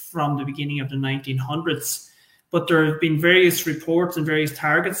substantially from the beginning of the 1900s. But there have been various reports and various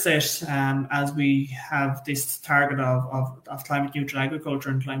targets set as we have this target of climate neutral agriculture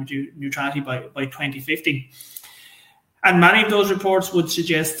and climate neutrality by 2050. And many of those reports would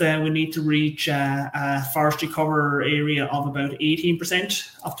suggest we need to reach a forestry cover area of about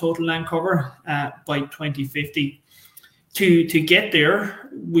 18% of total land cover by 2050. To get there,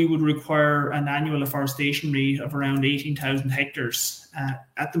 we would require an annual afforestation rate of around 18,000 hectares.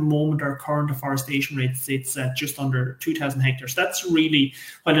 At the moment, our current afforestation rate sits at just under 2,000 hectares. That's really,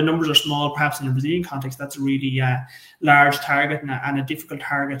 while the numbers are small, perhaps in a Brazilian context, that's a really large target and a difficult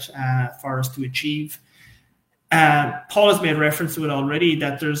target for us to achieve. Paul has made reference to it already,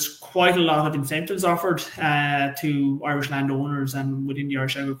 that there's quite a lot of incentives offered to Irish landowners and within the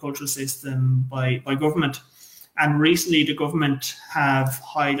Irish agricultural system by government. And recently the government have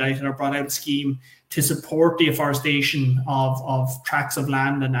highlighted or brought out a scheme to support the afforestation of tracts of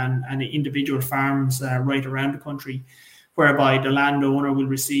land and individual farms right around the country, whereby the landowner will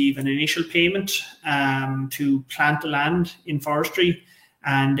receive an initial payment to plant the land in forestry,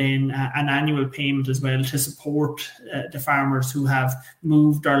 and then an annual payment as well to support the farmers who have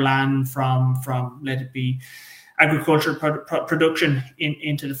moved their land from let it be agricultural production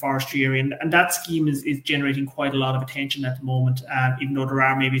into the forestry area. And that scheme is generating quite a lot of attention at the moment, even though there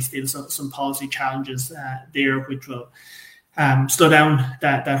are maybe still some policy challenges there which will slow down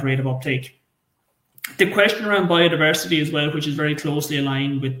that rate of uptake. The question around biodiversity as well, which is very closely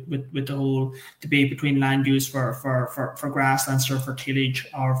aligned with the whole debate between land use for grasslands or for tillage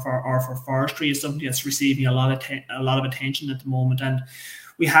or for forestry, is something that's receiving a lot of attention at the moment. And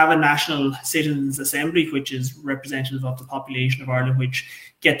we have a National Citizens Assembly, which is representative of the population of Ireland, which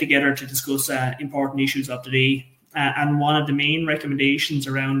get together to discuss important issues of the day. And one of the main recommendations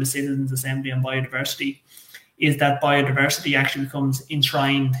around the Citizens Assembly on biodiversity is that biodiversity actually becomes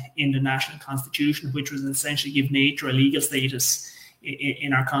enshrined in the national constitution, which was essentially give nature a legal status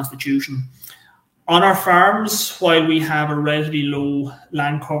in our constitution. On our farms, while we have a relatively low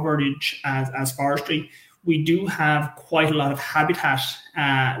land coverage as forestry, we do have quite a lot of habitat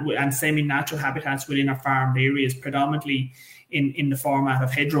and semi-natural habitats within our farmed areas, predominantly in the format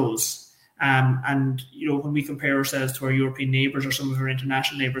of hedgerows. And when we compare ourselves to our European neighbours or some of our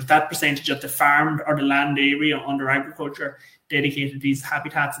international neighbours, that percentage of the farmed or the land area under agriculture dedicated to these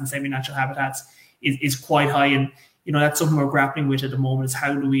habitats and semi-natural habitats is quite high. And that's something we're grappling with at the moment, is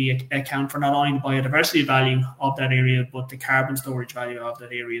how do we account for not only the biodiversity value of that area, but the carbon storage value of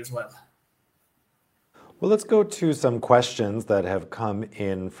that area as well. Well, let's go to some questions that have come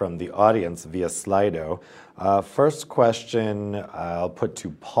in from the audience via Slido. First question I'll put to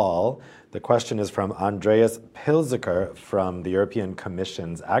Paul. The question is from Andreas Pilziker from the European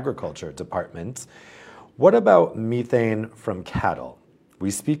Commission's Agriculture Department. What about methane from cattle? We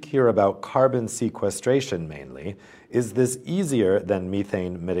speak here about carbon sequestration mainly. Is this easier than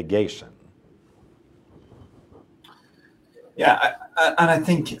methane mitigation? Yeah, and I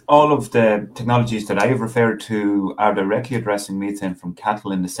think all of the technologies that I have referred to are directly addressing methane from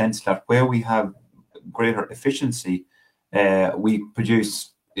cattle, in the sense that where we have greater efficiency, we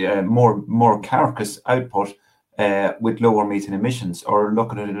produce more carcass output with lower methane emissions. Or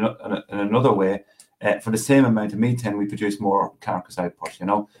looking at it in another way, for the same amount of methane, we produce more carcass output.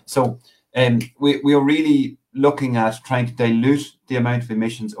 So we are really looking at trying to dilute the amount of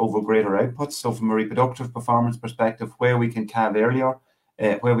emissions over greater outputs. So from a reproductive performance perspective, where we can calve earlier,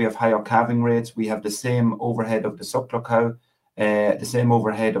 where we have higher calving rates, we have the same overhead of the suckler cow, the same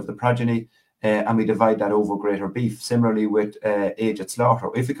overhead of the progeny, and we divide that over greater beef. Similarly with age at slaughter.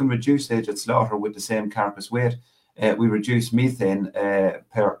 If we can reduce age at slaughter with the same carcass weight, we reduce methane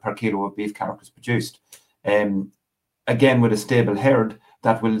per kilo of beef carcass produced. Again, with a stable herd,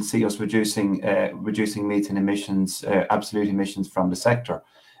 that will see us reducing methane emissions, absolute emissions from the sector.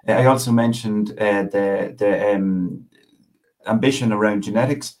 I also mentioned the ambition around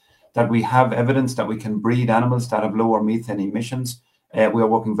genetics, that we have evidence that we can breed animals that have lower methane emissions. We are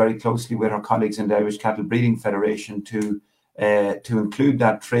working very closely with our colleagues in the Irish Cattle Breeding Federation to include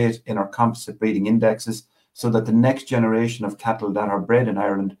that trait in our composite breeding indexes, so that the next generation of cattle that are bred in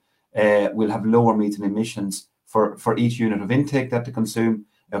Ireland will have lower methane emissions for each unit of intake that they consume,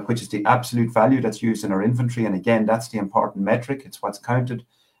 which is the absolute value that's used in our inventory. And again, that's the important metric. It's what's counted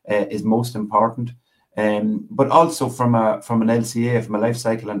is most important. But also from an LCA, from a life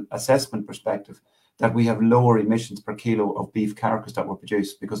cycle and assessment perspective, that we have lower emissions per kilo of beef carcass that were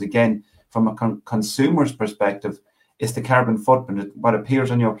produced. Because again, from a consumer's perspective, it's the carbon footprint, what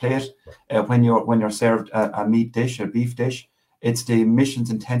appears on your plate when you're served a meat dish, a beef dish. It's the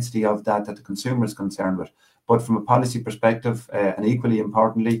emissions intensity of that the consumer is concerned with. But from a policy perspective, and equally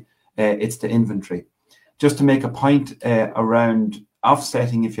importantly, it's the inventory. Just to make a point around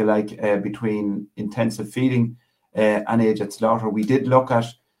offsetting, if you like, between intensive feeding and age at slaughter, we did look at,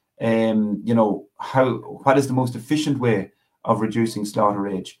 what is the most efficient way of reducing slaughter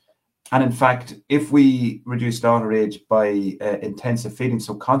age. And in fact, if we reduce slaughter age by intensive feeding,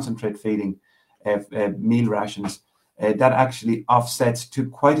 so concentrate feeding, meal rations, that actually offsets to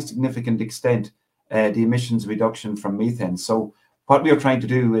quite a significant extent the emissions reduction from methane. So what we are trying to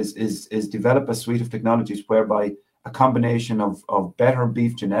do is develop a suite of technologies whereby a combination of better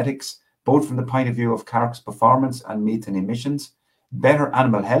beef genetics, both from the point of view of carcass performance and methane emissions, better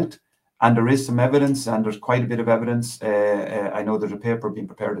animal health, and there is some evidence, and there's quite a bit of evidence. I know there's a paper being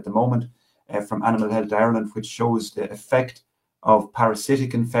prepared at the moment from Animal Health Ireland, which shows the effect of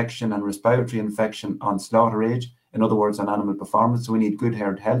parasitic infection and respiratory infection on slaughter age, in other words, on animal performance. So we need good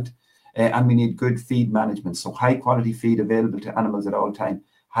herd health, and we need good feed management. So high quality feed available to animals at all time,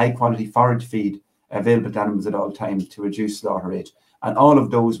 high quality forage feed available to animals at all times to reduce slaughter age. And all of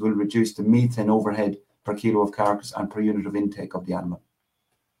those will reduce the methane overhead per kilo of carcass and per unit of intake of the animal.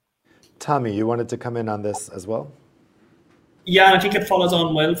 Tommy, you wanted to come in on this as well? Yeah, I think it follows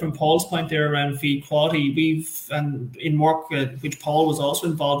on well from Paul's point there around feed quality. And in work which Paul was also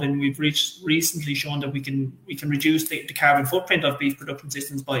involved in, we've recently shown that we can reduce the carbon footprint of beef production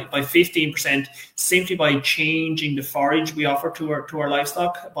systems by 15% simply by changing the forage we offer to our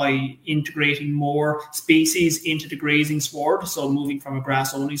livestock, by integrating more species into the grazing sward, so moving from a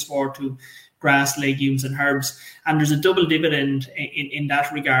grass-only sward to grass, legumes and herbs. And there's a double dividend in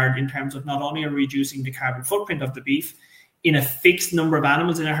that regard, in terms of not only are we reducing the carbon footprint of the beef, in a fixed number of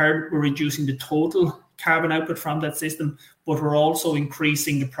animals in a herd, we're reducing the total carbon output from that system, but we're also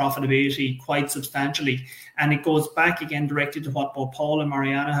increasing the profitability quite substantially. And it goes back again directly to what both Paul and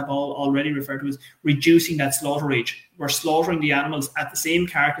Mariana have already referred to as reducing that slaughter age. We're slaughtering the animals at the same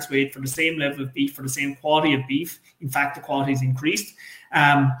carcass weight for the same level of beef, for the same quality of beef. In fact, the quality is increased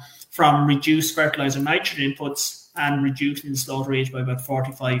from reduced fertilizer nitrogen inputs and reducing the slaughter age by about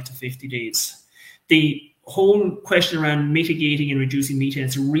 45 to 50 days. The whole question around mitigating and reducing methane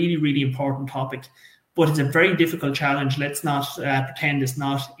is a really, really important topic, but it's a very difficult challenge. Let's not pretend it's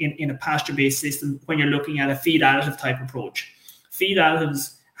not in a pasture-based system when you're looking at a feed additive type approach. Feed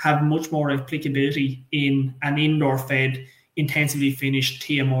additives have much more applicability in an indoor fed, intensively finished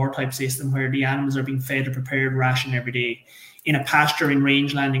TMR type system where the animals are being fed a prepared ration every day. In a pasture, in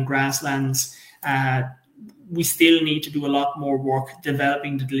rangeland, in grasslands, we still need to do a lot more work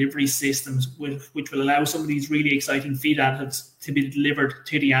developing the delivery systems which will allow some of these really exciting feed additives to be delivered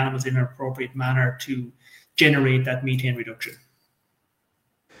to the animals in an appropriate manner to generate that methane reduction.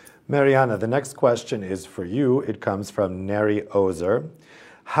 Mariana, the next question is for you. It comes from Neri Ozer.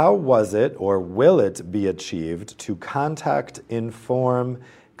 How was it, or will it be achieved, to contact and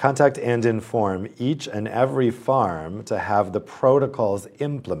inform each and every farm to have the protocols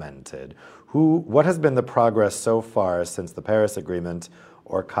implemented? What has been the progress so far since the Paris Agreement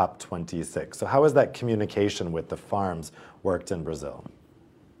or COP26? So how has that communication with the farms worked in Brazil?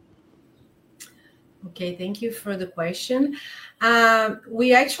 Okay, thank you for the question. Because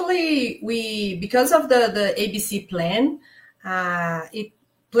of the ABC plan, it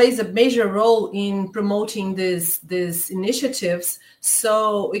plays a major role in promoting these initiatives.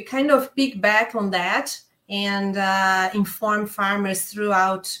 So we kind of piggyback on that and inform farmers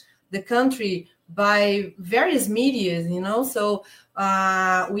throughout the country by various medias, So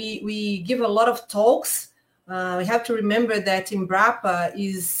we give a lot of talks. We have to remember that Embrapa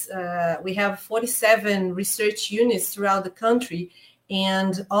we have 47 research units throughout the country,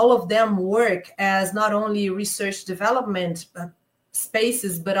 and all of them work as not only research development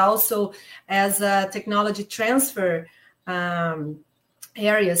spaces, but also as a technology transfer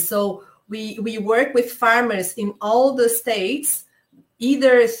areas. So we work with farmers in all the states,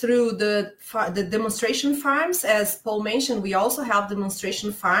 either through the demonstration farms. As Paul mentioned, we also have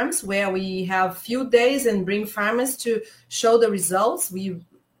demonstration farms where we have few days and bring farmers to show the results.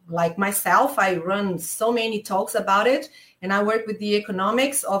 Like myself, I run so many talks about it, and I work with the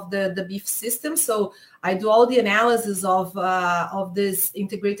economics of the beef system. So I do all the analysis of this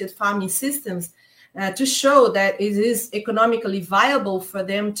integrated farming systems to show that it is economically viable for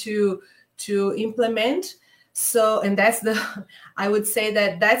them to implement. So, and I would say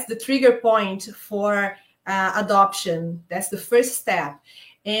that's the trigger point for adoption. That's the first step.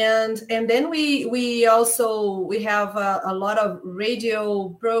 And then we have a lot of radio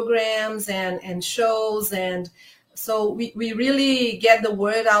programs and shows, and so we really get the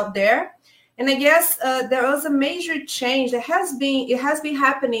word out there. And I guess there was a major change that has been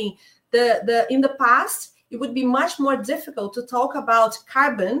happening. In the past, it would be much more difficult to talk about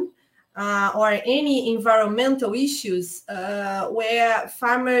carbon or any environmental issues where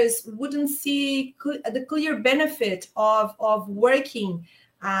farmers wouldn't see the clear benefit of working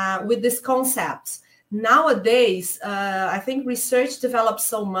with these concepts. Nowadays, I think research develops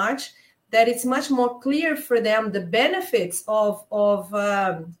so much that it's much more clear for them the benefits of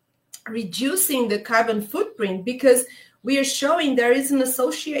reducing the carbon footprint, because we are showing there is an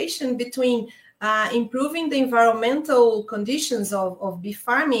association between improving the environmental conditions of beef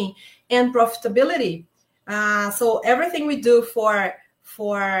farming and profitability. So everything we do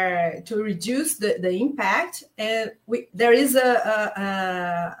to reduce the impact, and there is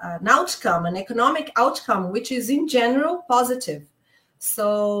an outcome, an economic outcome, which is in general positive.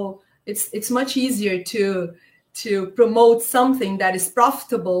 So it's much easier to promote something that is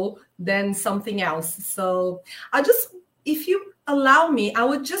profitable than something else. So if you allow me, I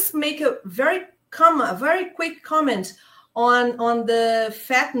would just make a very quick comment on the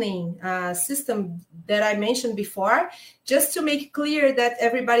fattening system that I mentioned before, just to make clear that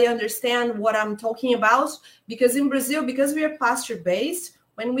everybody understand what I'm talking about. Because in Brazil, because we are pasture based,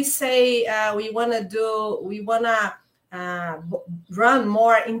 when we say we want to run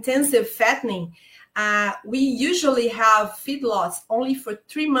more intensive fattening, we usually have feedlots only for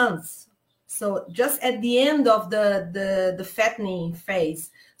 3 months. So just at the end of the fattening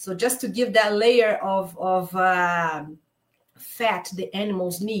phase. So just to give that layer of fat the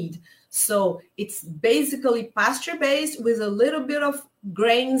animals need. So it's basically pasture based with a little bit of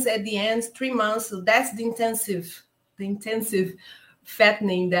grains at the end, 3 months. So that's the intensive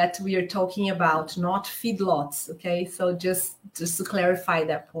fattening that we are talking about, not feedlots. Okay, so just to clarify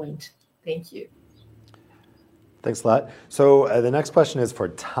that point. Thank you. Thanks a lot. So the next question is for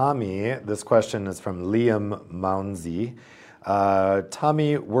Tommy. This question is from Liam Moundsey.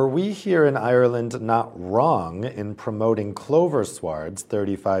 Tommy, were we here in Ireland not wrong in promoting clover swards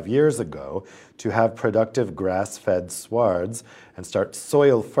 35 years ago to have productive grass-fed swards and start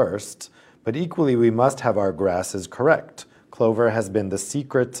soil first? But equally, we must have our grasses correct. Clover has been the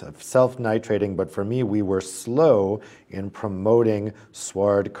secret of self-nitrating, but for me, we were slow in promoting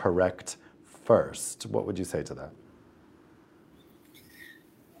sward correct first. What would you say to that?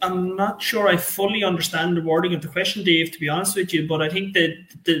 I'm not sure I fully understand the wording of the question, Dave, to be honest with you, but I think that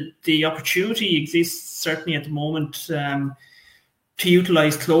the opportunity exists certainly at the moment to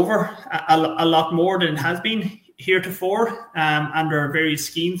utilise clover a lot more than it has been heretofore, and there are various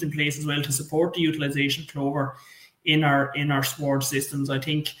schemes in place as well to support the utilisation of clover in our sward systems. I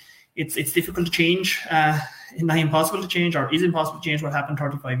think it's difficult to change, not impossible to change, or is impossible to change what happened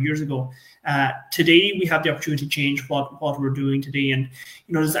 35 years ago. Today, we have the opportunity to change what we're doing today. And,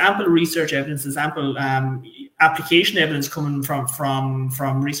 there's ample research evidence, there's ample application evidence coming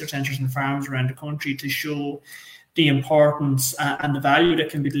from research centres and farms around the country to show the importance and the value that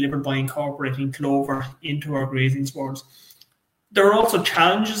can be delivered by incorporating clover into our grazing swards. There are also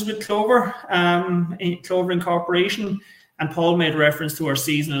challenges with clover incorporation. And Paul made reference to our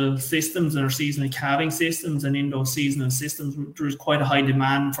seasonal systems and our seasonal calving systems. And in those seasonal systems, there is quite a high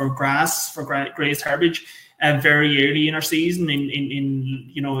demand for grass, for grazed herbage, very early in our season,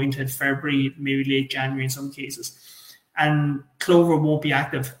 into February, maybe late January in some cases. And clover won't be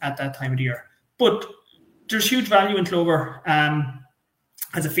active at that time of the year. But there's huge value in clover.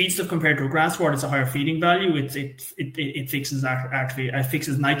 As a feedstuff compared to a grass sward, it's a higher feeding value. It fixes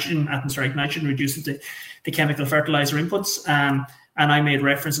nitrogen, atmospheric nitrogen, reduces the chemical fertilizer inputs. And I made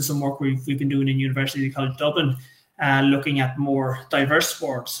reference to some work we've been doing in University College Dublin looking at more diverse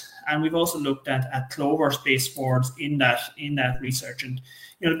sports. And we've also looked at clover-based sports in that research. And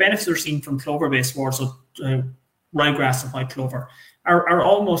the benefits we're seeing from clover-based sports, so ryegrass and white clover, are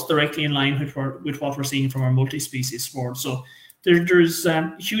almost directly in line with what we're seeing from our multi-species sports. So there's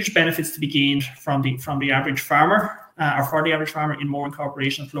huge benefits to be gained from the average farmer, or for the average farmer, in more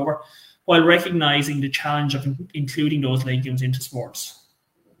incorporation of clover, while recognizing the challenge of including those legumes into sports.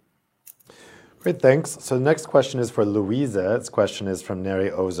 Great, thanks. So the next question is for Louisa. This question is from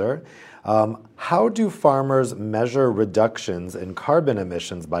Neri Ozer. How do farmers measure reductions in carbon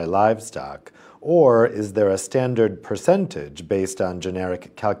emissions by livestock? Or is there a standard percentage based on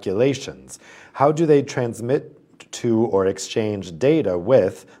generic calculations? How do they transmit to or exchange data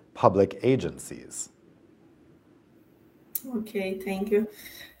with public agencies? Okay, thank you.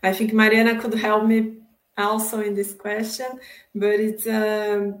 I think Mariana could help me also in this question, but it's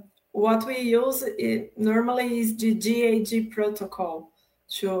what we use normally is the GAG protocol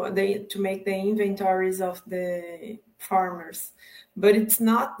to make the inventories of the farmers. But it's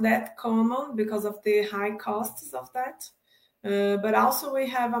not that common because of the high costs of that. But also we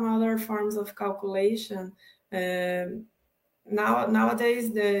have another forms of calculation.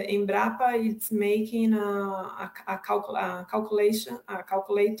 Nowadays, the Embrapa is making a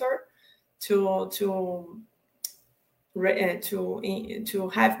calculator to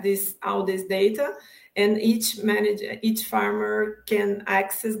have all this data, and each farmer can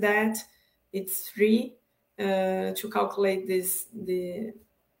access that. It's free to calculate the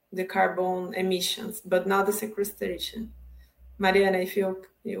carbon emissions, but not the sequestration. Mariana, if you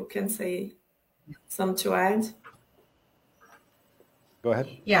can say something to add. Go ahead.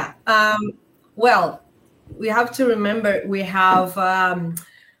 Yeah. Well, we have to remember we have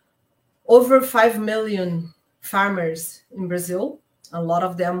over 5 million farmers in Brazil. A lot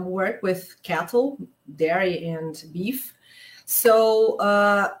of them work with cattle, dairy, and beef. So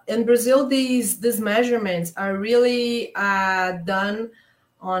in Brazil, these measurements are really done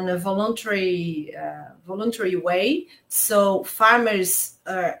on a voluntary way. So farmers,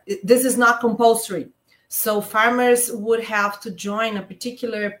 this is not compulsory. So farmers would have to join a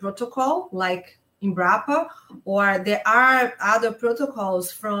particular protocol like Embrapa, or there are other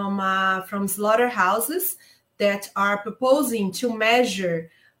protocols from slaughterhouses that are proposing to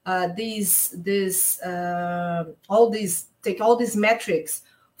measure all these metrics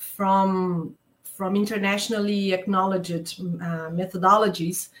from internationally acknowledged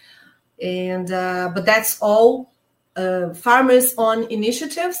methodologies, and but that's all farmers' own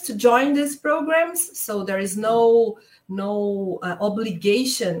initiatives to join these programs. So there is no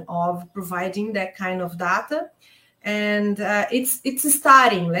obligation of providing that kind of data. And it's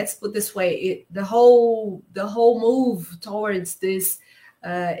starting. Let's put this way: the whole move towards this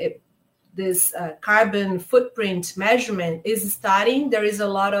carbon footprint measurement is starting. There is a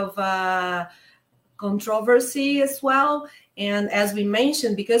lot of controversy as well. And as we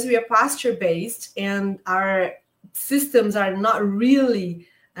mentioned, because we are pasture based and our systems are not really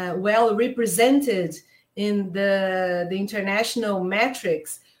well represented in the international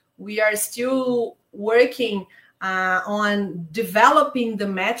metrics, we are still working on developing the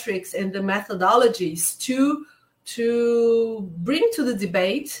metrics and the methodologies to bring to the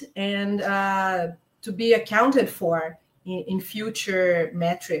debate and to be accounted for in future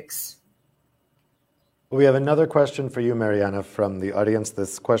metrics. We have another question for you, Mariana, from the audience.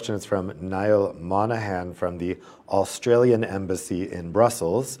 This question is from Niall Monaghan from the Australian Embassy in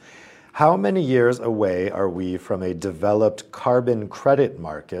Brussels. How many years away are we from a developed carbon credit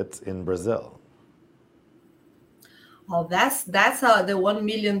market in Brazil? Well, that's the $1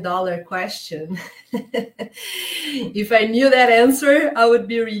 million question. If I knew that answer, I would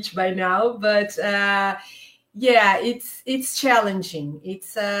be rich by now. But yeah, it's challenging.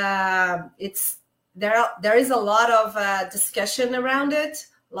 There is a lot of discussion around it,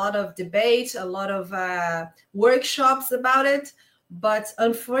 a lot of debate, a lot of workshops about it. But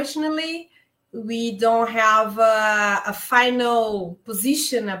unfortunately, we don't have a final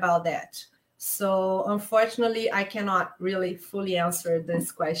position about that. So unfortunately, I cannot really fully answer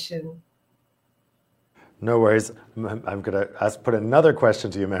this question. No worries. I'm going to put another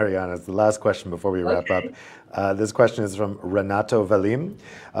question to you, Mariana. It's the last question before we wrap up. This question is from Renato Valim.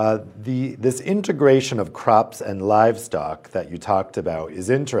 This integration of crops and livestock that you talked about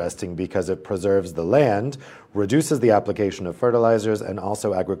is interesting because it preserves the land, reduces the application of fertilizers, and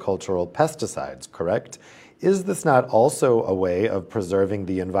also agricultural pesticides, correct? Is this not also a way of preserving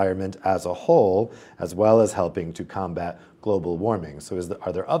the environment as a whole, as well as helping to combat global warming? So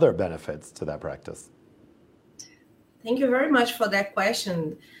are there other benefits to that practice? Thank you very much for that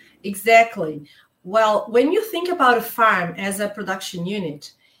question. Exactly. Well, when you think about a farm as a production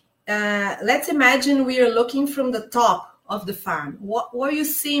unit, let's imagine we are looking from the top of the farm. What you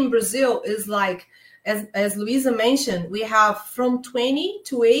see in Brazil is like, as Luisa mentioned, we have from 20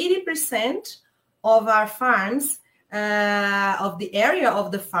 to 80% of our farms, of the area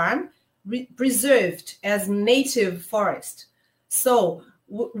of the farm, preserved as native forest. So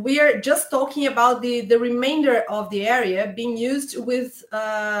we are just talking about the remainder of the area being used with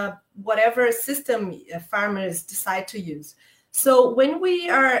whatever system farmers decide to use. So when we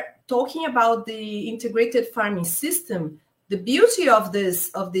are talking about the integrated farming system, the beauty of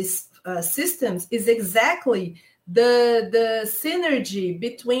these systems is exactly the synergy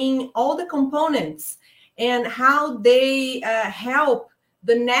between all the components and how they help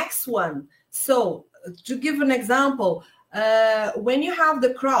the next one. So to give an example, when you have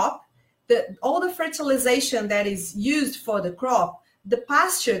the crop, all the fertilization that is used for the crop, the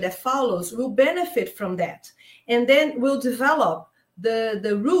pasture that follows will benefit from that, and then will develop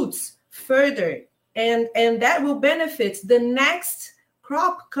the roots further, and that will benefit the next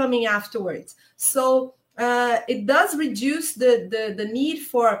crop coming afterwards. So it does reduce the need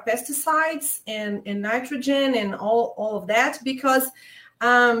for pesticides and nitrogen and all of that, because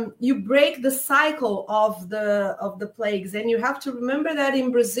you break the cycle of the plagues. And you have to remember that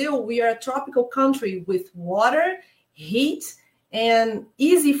in Brazil, we are a tropical country with water, heat, and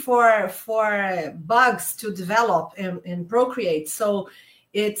easy for bugs to develop and procreate. So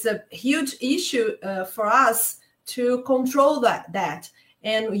it's a huge issue for us to control that.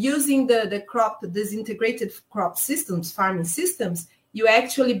 And using these integrated crop systems, farming systems, you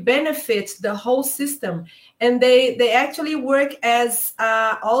actually benefit the whole system. And they actually work as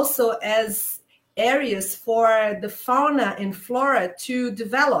also as areas for the fauna and flora to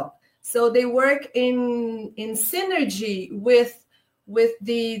develop. So they work in synergy with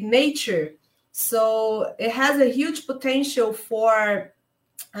the nature. So it has a huge potential for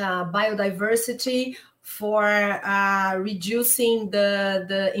biodiversity, for reducing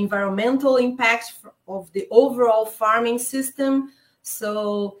the environmental impact of the overall farming system.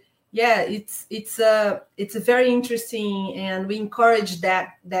 So yeah, it's a very interesting, and we encourage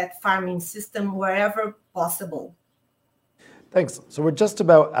that farming system wherever possible. Thanks. So we're just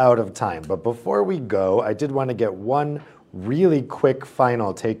about out of time, but before we go, I did want to get one really quick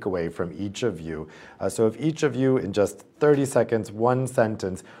final takeaway from each of you. So if each of you, in just 30 seconds, one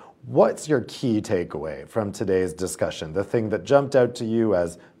sentence, what's your key takeaway from today's discussion? The thing that jumped out to you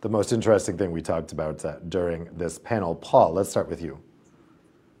as the most interesting thing we talked about during this panel. Paul, let's start with you.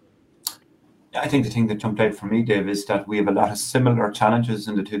 I think the thing that jumped out for me, Dave, is that we have a lot of similar challenges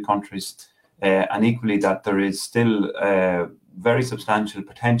in the two countries, and equally that there is still very substantial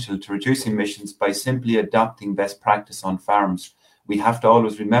potential to reduce emissions by simply adopting best practice on farms. We have to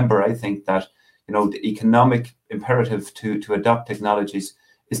always remember, I think, that the economic imperative to adopt technologies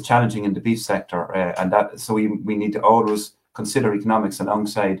is challenging in the beef sector, and that so we need to always consider economics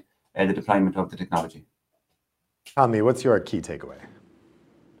alongside the deployment of the technology. Tommy, what's your key takeaway?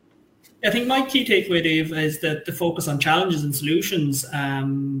 I think my key takeaway, Dave, is that the focus on challenges and solutions,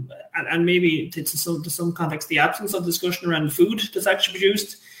 and maybe to some context, the absence of discussion around the food that's actually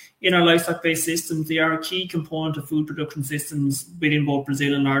produced in our livestock-based systems. They are a key component of food production systems within both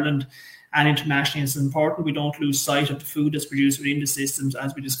Brazil and Ireland, and internationally. It's important we don't lose sight of the food that's produced within the systems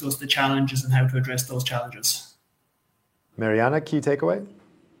as we discuss the challenges and how to address those challenges. Mariana, key takeaway?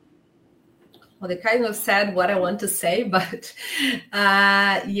 Well, they kind of said what I want to say, but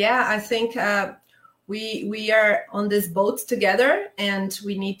I think we are on this boat together, and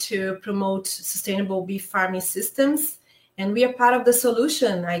we need to promote sustainable beef farming systems, and we are part of the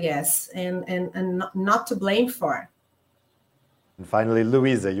solution, I guess, and not to blame for. And finally,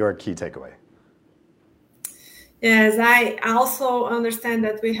 Louisa, your key takeaway. Yes, I also understand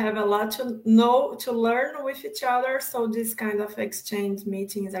that we have a lot to learn with each other. So this kind of exchange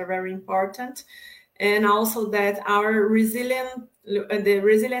meetings are very important. And also that our resilient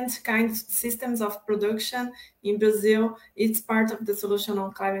kind of systems of production in Brazil, it's part of the solution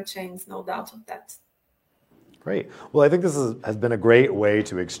on climate change, no doubt of that. Great. Well, I think this has been a great way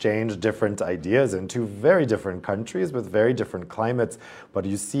to exchange different ideas in two very different countries with very different climates, but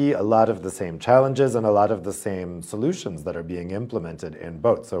you see a lot of the same challenges and a lot of the same solutions that are being implemented in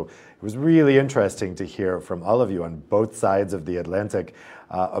both. So it was really interesting to hear from all of you on both sides of the Atlantic.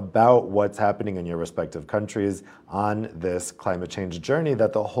 about what's happening in your respective countries on this climate change journey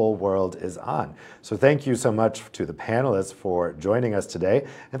that the whole world is on. So thank you so much to the panelists for joining us today,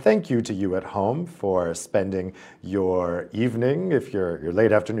 and thank you to you at home for spending your evening, if your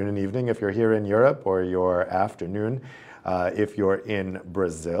late afternoon and evening if you're here in Europe, or your afternoon if you're in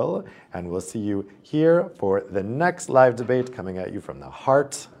Brazil. And we'll see you here for the next live debate coming at you from the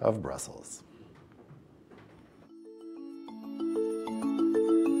heart of Brussels.